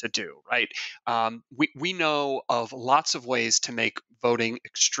people to do, right? We know of lots of ways to make voting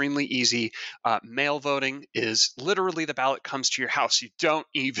extremely easy. Mail voting is literally the ballot comes to your house. You don't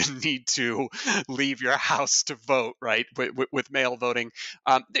even need to leave your house to vote, right? With mail voting,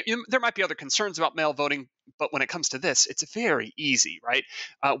 there might be other concerns about mail voting, but when it comes to this, it's very easy, right?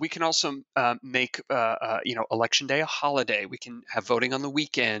 We can also make election day a holiday. We can have voting on the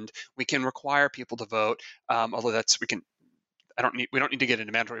weekend. We can require people to vote, although we can. We don't need to get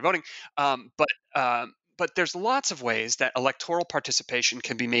into mandatory voting, but there's lots of ways that electoral participation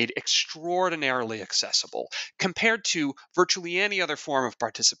can be made extraordinarily accessible compared to virtually any other form of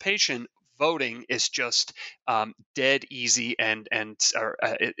participation. Voting is just dead easy and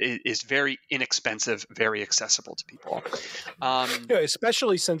it is very inexpensive, very accessible to people.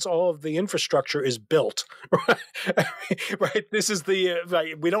 Especially since all of the infrastructure is built, right? This is the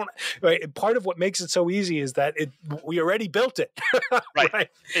right. We don't. Right, part of what makes it so easy is that we already built it. Right.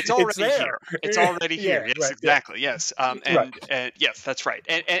 It's already here. It's already here. Yes, right, exactly. Yes. And yes, that's right.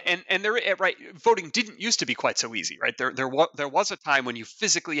 And right. Voting didn't used to be quite so easy, right? There was a time when you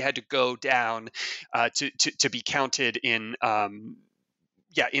physically had to go down to be counted in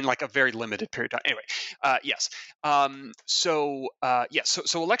in like a very limited period of time. Anyway, yes. So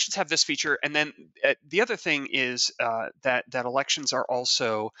elections have this feature, and then the other thing is that elections are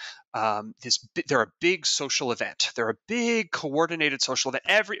also they're a big social event. They're a big coordinated social event.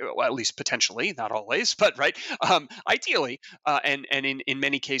 Well, at least potentially, not always, but right. Ideally, and in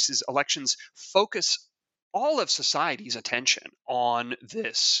many cases, elections focus all of society's attention on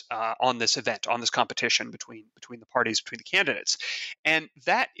this event, on this competition between the parties, between the candidates, and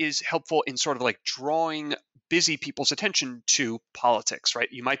that is helpful in sort of like drawing busy people's attention to politics. Right?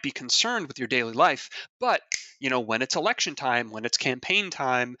 You might be concerned with your daily life, but when it's election time, when it's campaign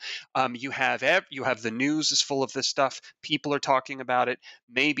time, you have the news is full of this stuff. People are talking about it.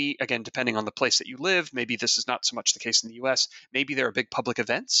 Maybe, again, depending on the place that you live, maybe this is not so much the case in the U.S. Maybe there are big public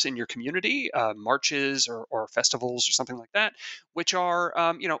events in your community, marches or festivals or something like that, which are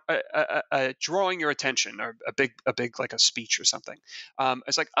drawing your attention, or a big like a speech or something.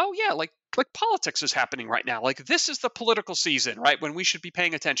 It's like, oh yeah, like politics is happening right now. Like this is the political season, right? When we should be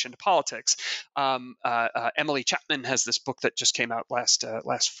paying attention to politics. Emily Chapman has this book that just came out last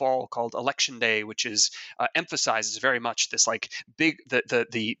fall called Election Day, which is emphasizes very much this like big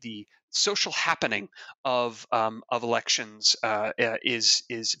the social happening of elections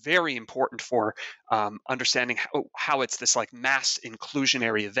is very important for understanding how it's this like mass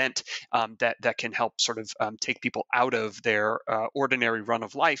inclusionary event that can help sort of take people out of their ordinary run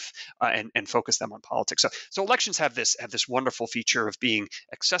of life and focus them on politics. So elections have this wonderful feature of being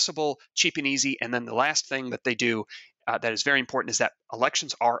accessible, cheap, and easy. And then the last thing that they do that is very important is that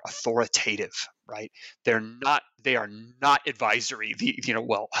elections are authoritative, right? They are not advisory.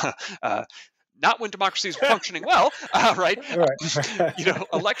 Not when democracy is functioning well, right?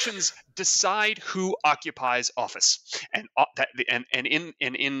 Elections decide who occupies office, and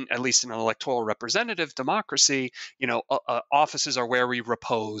in at least in an electoral representative democracy, offices are where we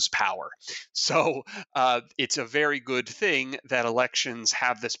repose power. So it's a very good thing that elections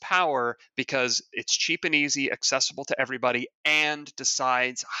have this power because it's cheap and easy, accessible to everybody, and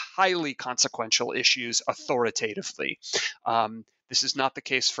decides highly consequential issues authoritatively. This is not the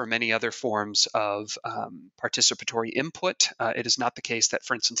case for many other forms of participatory input. It is not the case that,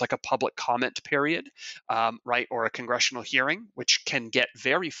 for instance, like a public comment period, right, or a congressional hearing, which can get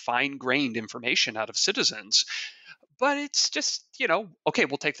very fine-grained information out of citizens. But it's just, okay,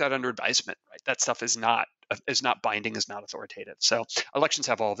 we'll take that under advisement, right? That stuff is not binding, is not authoritative. So elections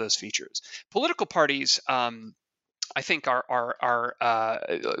have all of those features. Political parties, I think,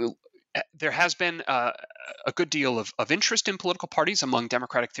 there has been a good deal of interest in political parties among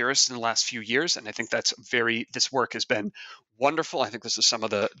democratic theorists in the last few years, and I think this work has been wonderful. I think this is some of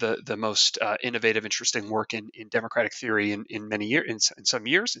the most innovative, interesting work in democratic theory in many years, in some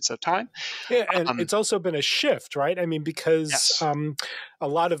years, in some time. Yeah, and it's also been a shift, right? I mean, because Yes. a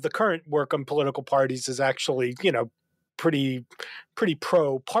lot of the current work on political parties is actually, pretty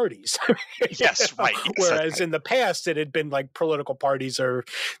pro parties. Yes, right. Yes, Whereas right. in the past, it had been like political parties are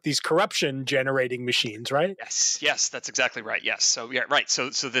these corruption generating machines, right? Yes, that's exactly right. Yes, so yeah, right. So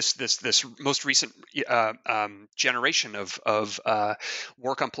this most recent generation of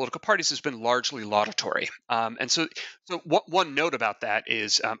work on political parties has been largely laudatory. And so one note about that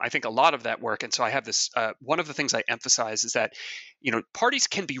is I think a lot of that work, and so I have this. One of the things I emphasize is that parties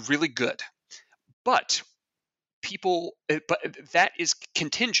can be really good, but but that is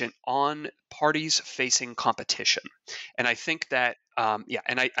contingent on parties facing competition. And I think that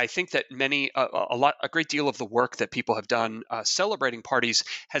I think that a great deal of the work that people have done celebrating parties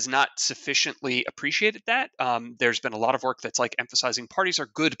has not sufficiently appreciated that. There's been a lot of work that's like emphasizing parties are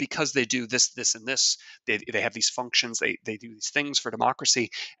good because they do this, this, and this. They have these functions. They do these things for democracy.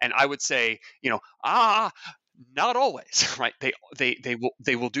 And I would say, not always, right? They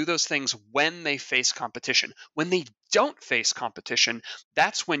will do those things when they face competition. When they don't face competition,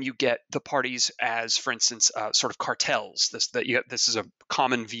 that's when you get the parties as, for instance, sort of cartels. This is a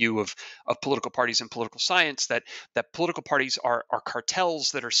common view of political parties in political science, that political parties are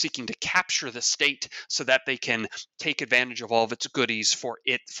cartels that are seeking to capture the state so that they can take advantage of all of its goodies for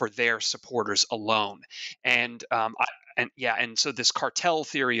their supporters alone. And so this cartel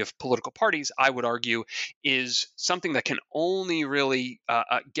theory of political parties, I would argue, is something that can only really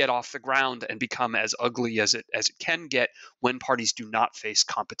get off the ground and become as ugly as it can get when parties do not face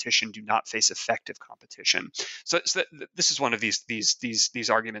competition, do not face effective competition. So this is one of these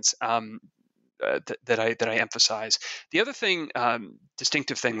arguments that I emphasize. The other thing,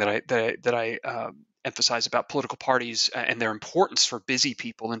 distinctive thing that I emphasize about political parties and their importance for busy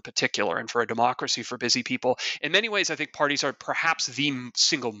people in particular, and for a democracy for busy people. In many ways, I think parties are perhaps the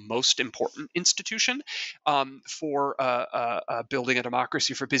single most important institution for building a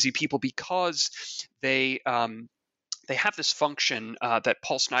democracy for busy people, because they have this function that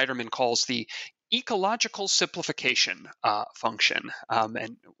Paul Snyderman calls the ecological simplification function.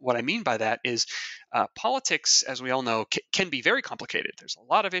 And what I mean by that is politics, as we all know, can be very complicated. There's a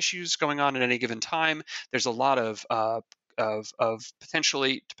lot of issues going on at any given time. There's a lot of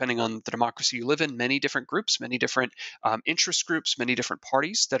potentially, depending on the democracy you live in, many different groups, many different interest groups, many different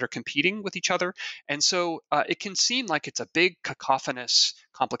parties that are competing with each other. And so it can seem like it's a big, cacophonous,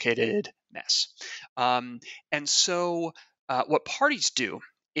 complicated mess. And so what parties do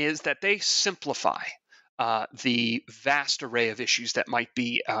is that they simplify the vast array of issues that might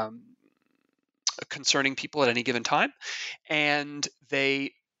be concerning people at any given time, and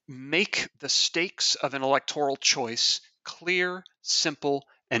they make the stakes of an electoral choice clear, simple,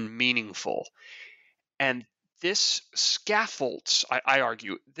 and meaningful. And this scaffolds, I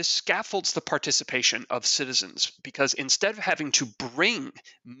argue, this scaffolds the participation of citizens, because instead of having to bring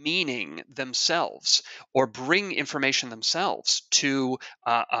meaning themselves or bring information themselves to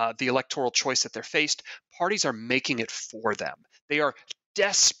the electoral choice that they're faced, parties are making it for them. They are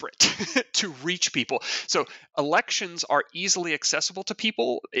desperate to reach people. So elections are easily accessible to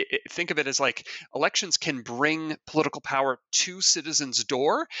people. Think of it as like elections can bring political power to citizens'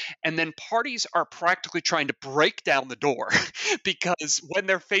 door, and then parties are practically trying to break down the door because when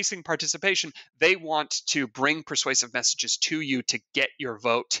they're facing participation, they want to bring persuasive messages to you to get your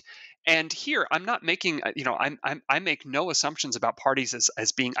vote. And here, I'm not making, I make no assumptions about parties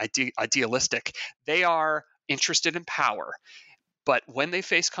as being idealistic. They are interested in power. But when they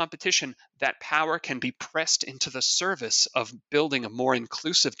face competition, that power can be pressed into the service of building a more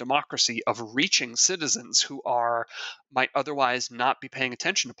inclusive democracy, of reaching citizens who might otherwise not be paying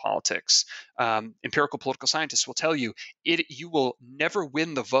attention to politics. Empirical political scientists will tell you you will never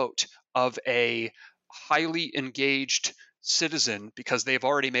win the vote of a highly engaged citizen because they've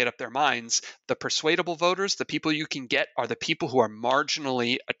already made up their minds. The persuadable voters, the people you can get, are the people who are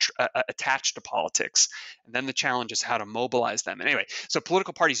marginally attached to politics. And then the challenge is how to mobilize them. And anyway, so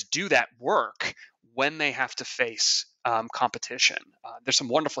political parties do that work when they have to face competition. There's some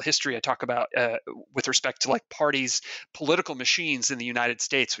wonderful history I talk about with respect to like parties, political machines in the United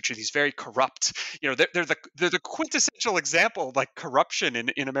States, which are these very corrupt. They're the quintessential example of like corruption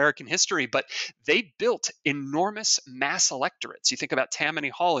in American history. But they built enormous mass electorates. You think about Tammany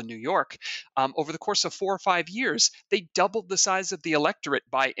Hall in New York. Over the course of 4 or 5 years, they doubled the size of the electorate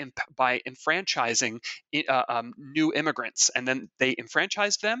by enfranchising new immigrants, and then they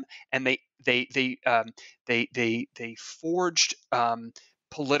enfranchised them, and they forged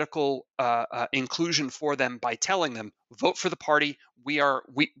political inclusion for them by telling them, vote for the party.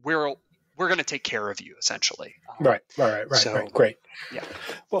 We're going to take care of you, essentially. Right. Great. Yeah.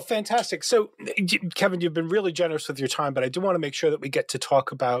 Well, fantastic. So, Kevin, you've been really generous with your time, but I do want to make sure that we get to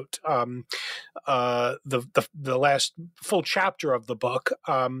talk about the last full chapter of the book,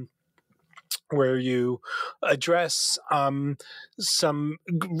 where you address some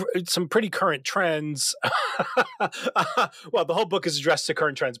pretty current trends. Well, the whole book is addressed to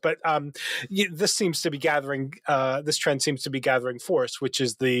current trends, but this seems to be gathering. This trend seems to be gathering force, which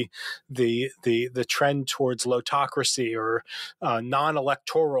is the trend towards lotocracy or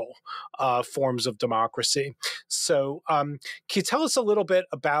non-electoral forms of democracy. So, can you tell us a little bit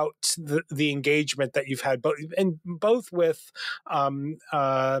about the engagement that you've had, both with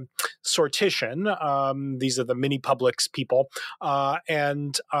sortition? These are the mini publics people,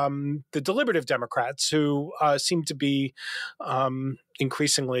 and the deliberative Democrats, who seem to be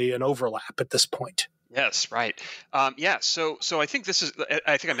increasingly an overlap at this point. Yes, right. So I think this is.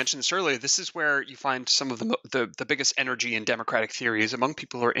 I think I mentioned this earlier. This is where you find some of the biggest energy in democratic theories among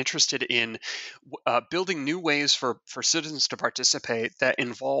people who are interested in building new ways for citizens to participate that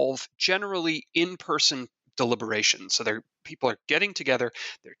involve generally in-person deliberation. So people are getting together,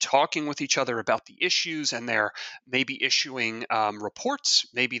 they're talking with each other about the issues, and they're maybe issuing reports,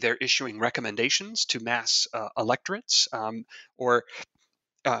 maybe they're issuing recommendations to mass electorates, or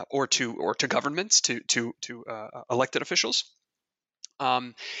to governments, to elected officials.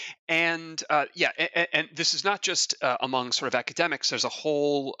 And this is not just among sort of academics. There's a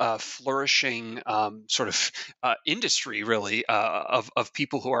whole flourishing sort of industry, really, of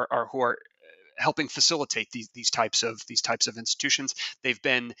people who are helping facilitate these types of institutions. They've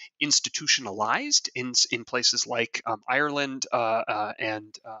been institutionalized in places like Ireland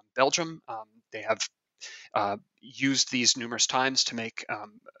and Belgium. They have used these numerous times to make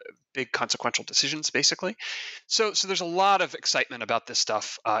big consequential decisions, basically. So there's a lot of excitement about this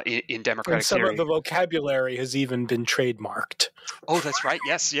stuff in democratic and some theory. of the vocabulary has even been trademarked. Oh, that's right.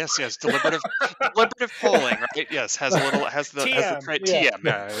 Yes. Deliberative polling, right? Yes, has the trade TM.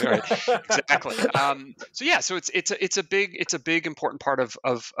 Right. Exactly. So it's a big important part of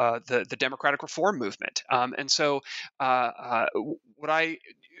the democratic reform movement. And so what I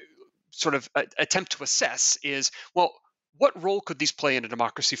sort of attempt to assess is, well, what role could these play in a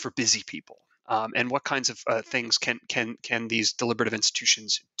democracy for busy people? And what kinds of things can these deliberative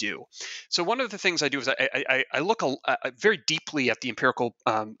institutions do? So one of the things I do is I look very deeply at the empirical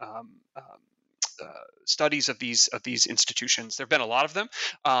studies of these institutions. There have been a lot of them,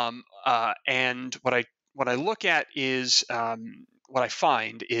 and what I look at is what I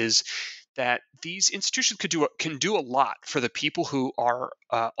find is that these institutions can do a lot for the people who are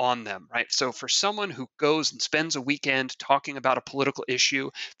on them, right? So for someone who goes and spends a weekend talking about a political issue,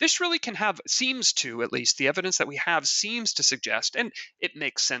 this really seems to, at least the evidence that we have seems to suggest, and it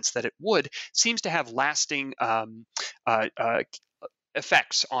makes sense that it seems to have lasting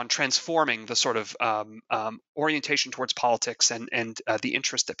effects on transforming the sort of orientation towards politics and the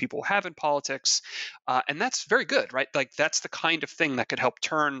interest that people have in politics. And that's very good, right? Like that's the kind of thing that could help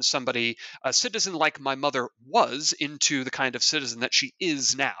turn somebody, a citizen like my mother was, into the kind of citizen that she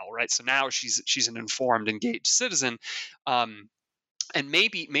is now, right? So now she's an informed, engaged citizen. And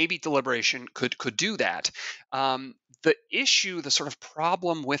maybe deliberation could do that. The issue, the sort of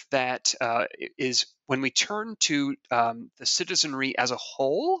problem with that is when we turn to the citizenry as a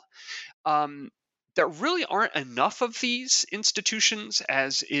whole, there really aren't enough of these institutions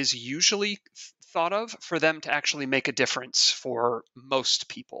as is usually thought of for them to actually make a difference for most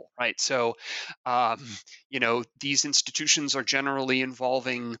people, right? So, these institutions are generally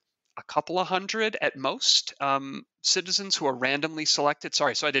involving a couple of hundred at most citizens who are randomly selected.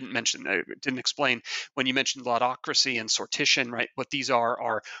 Sorry, so I didn't explain when you mentioned lotocracy and sortition, right? What these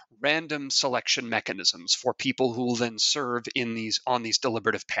are random selection mechanisms for people who will then serve on these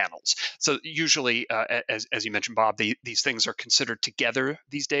deliberative panels. So usually, as you mentioned, Bob, these things are considered together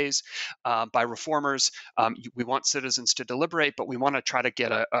these days by reformers. We want citizens to deliberate, but we want to try to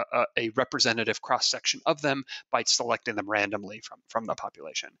get a representative cross section of them by selecting them randomly from the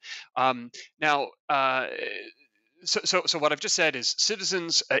population. Now, So what I've just said is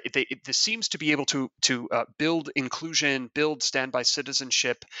citizens. This seems to be able to build inclusion, build standby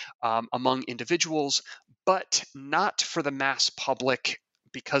citizenship among individuals, but not for the mass public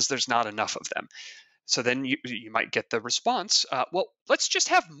because there's not enough of them. So then you might get the response, well, let's just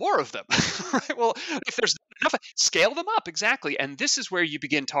have more of them. Right? Well, if there's not enough, scale them up, exactly. And this is where you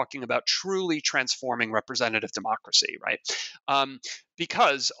begin talking about truly transforming representative democracy, right?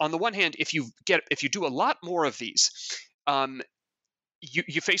 Because on the one hand, if you do a lot more of these,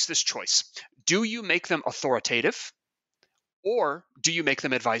 you face this choice: do you make them authoritative, or do you make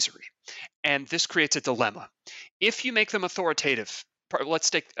them advisory? And this creates a dilemma. If you make them authoritative, let's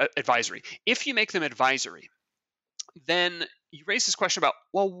take advisory. If you make them advisory, then you raise this question about,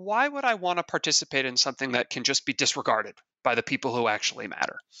 well, why would I want to participate in something that can just be disregarded by the people who actually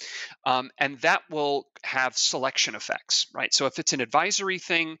matter? And that will have selection effects, right? So if it's an advisory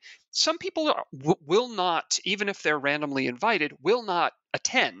thing, some people will not, even if they're randomly invited, will not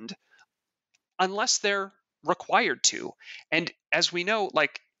attend unless they're required to. And as we know,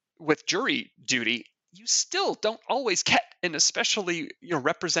 like with jury duty, you still don't always get an especially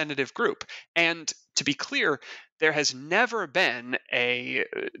representative group. And to be clear, there has never been a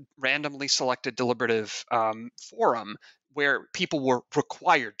randomly selected deliberative forum where people were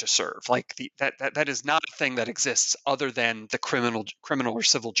required to serve. Like that is not a thing that exists other than the criminal or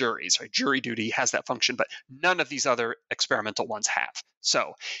civil juries. Right? Jury duty has that function, but none of these other experimental ones have.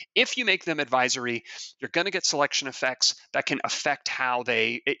 So if you make them advisory, you're going to get selection effects that can affect how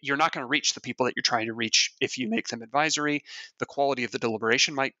you're not going to reach the people that you're trying to reach if you make them advisory. The quality of the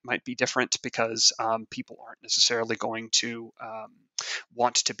deliberation might be different because people aren't necessarily going to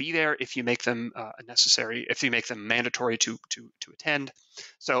want to be there if you make them if you make them mandatory to attend.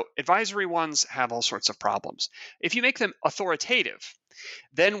 So advisory ones have all sorts of problems. If you make them authoritative,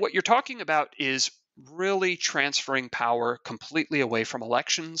 then what you're talking about is really transferring power completely away from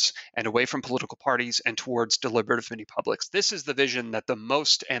elections and away from political parties and towards deliberative mini-publics. This is the vision that the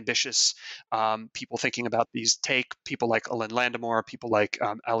most ambitious people thinking about these take, people like Alain Landemore, people like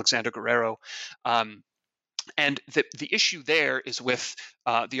Alexander Guerrero. And the issue there is with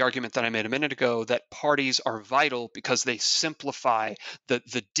the argument that I made a minute ago that parties are vital because they simplify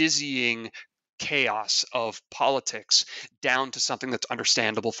the dizzying chaos of politics down to something that's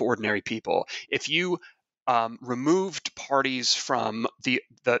understandable for ordinary people. If you removed parties from the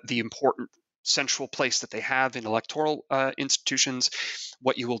important central place that they have in electoral institutions,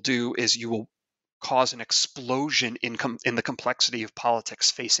 what you will do is you will cause an explosion in the complexity of politics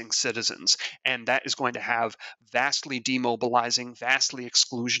facing citizens. And that is going to have vastly demobilizing, vastly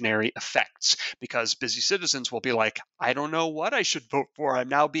exclusionary effects because busy citizens will be like, I don't know what I should vote for. I'm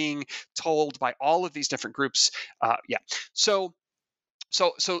now being told by all of these different groups. So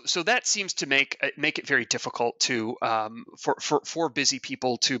that seems to make it very difficult to for busy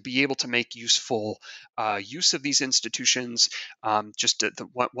people to be able to make useful use of these institutions. Just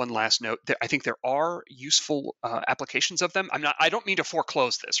one last note: I think there are useful applications of them. I don't mean to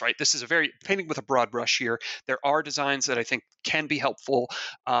foreclose this. Right? This is painting with a broad brush here. There are designs that I think can be helpful.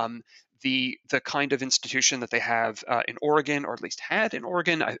 The kind of institution that they have in Oregon, or at least had in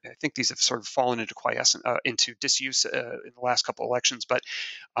Oregon, I think these have sort of fallen into quiescence, into disuse in the last couple of elections. But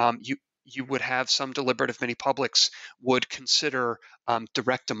you would have some deliberative mini-publics would consider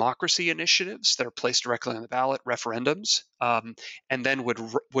direct democracy initiatives that are placed directly on the ballot, referendums, and then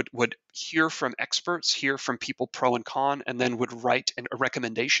would hear from experts, hear from people pro and con, and then would write a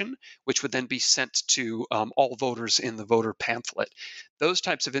recommendation, which would then be sent to all voters in the voter pamphlet. Those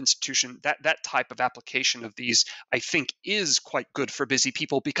types of institution, that type of application of these, I think, is quite good for busy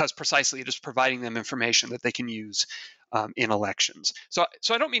people because precisely it is providing them information that they can use in elections. So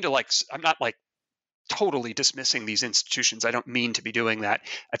I don't mean to I'm not totally dismissing these institutions. I don't mean to be doing that.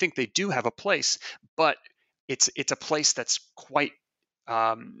 I think they do have a place, but it's a place that's quite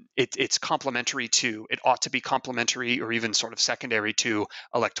it's complementary to, it ought to be complementary or even sort of secondary to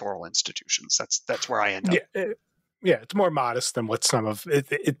electoral institutions. That's where I end up. Yeah, it's more modest than what some of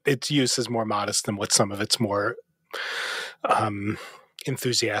its use is more modest than what some of its more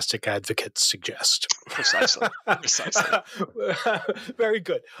enthusiastic advocates suggest. Precisely. Very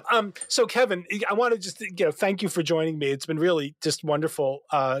good. So Kevin, I want to just thank you for joining me. It's been really just wonderful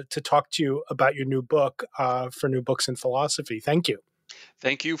to talk to you about your new book for New Books in Philosophy. Thank you.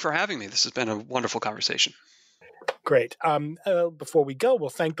 Thank you for having me. This has been a wonderful conversation. Great. Before we go, we'll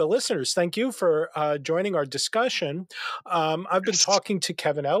thank the listeners. Thank you for joining our discussion. I've been talking to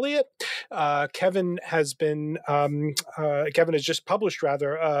Kevin Elliott. Kevin has just published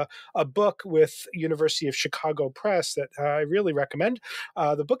a book with University of Chicago Press that I really recommend.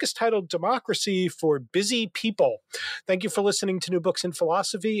 The book is titled Democracy for Busy People. Thank you for listening to New Books in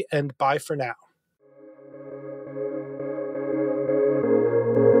Philosophy, and bye for now.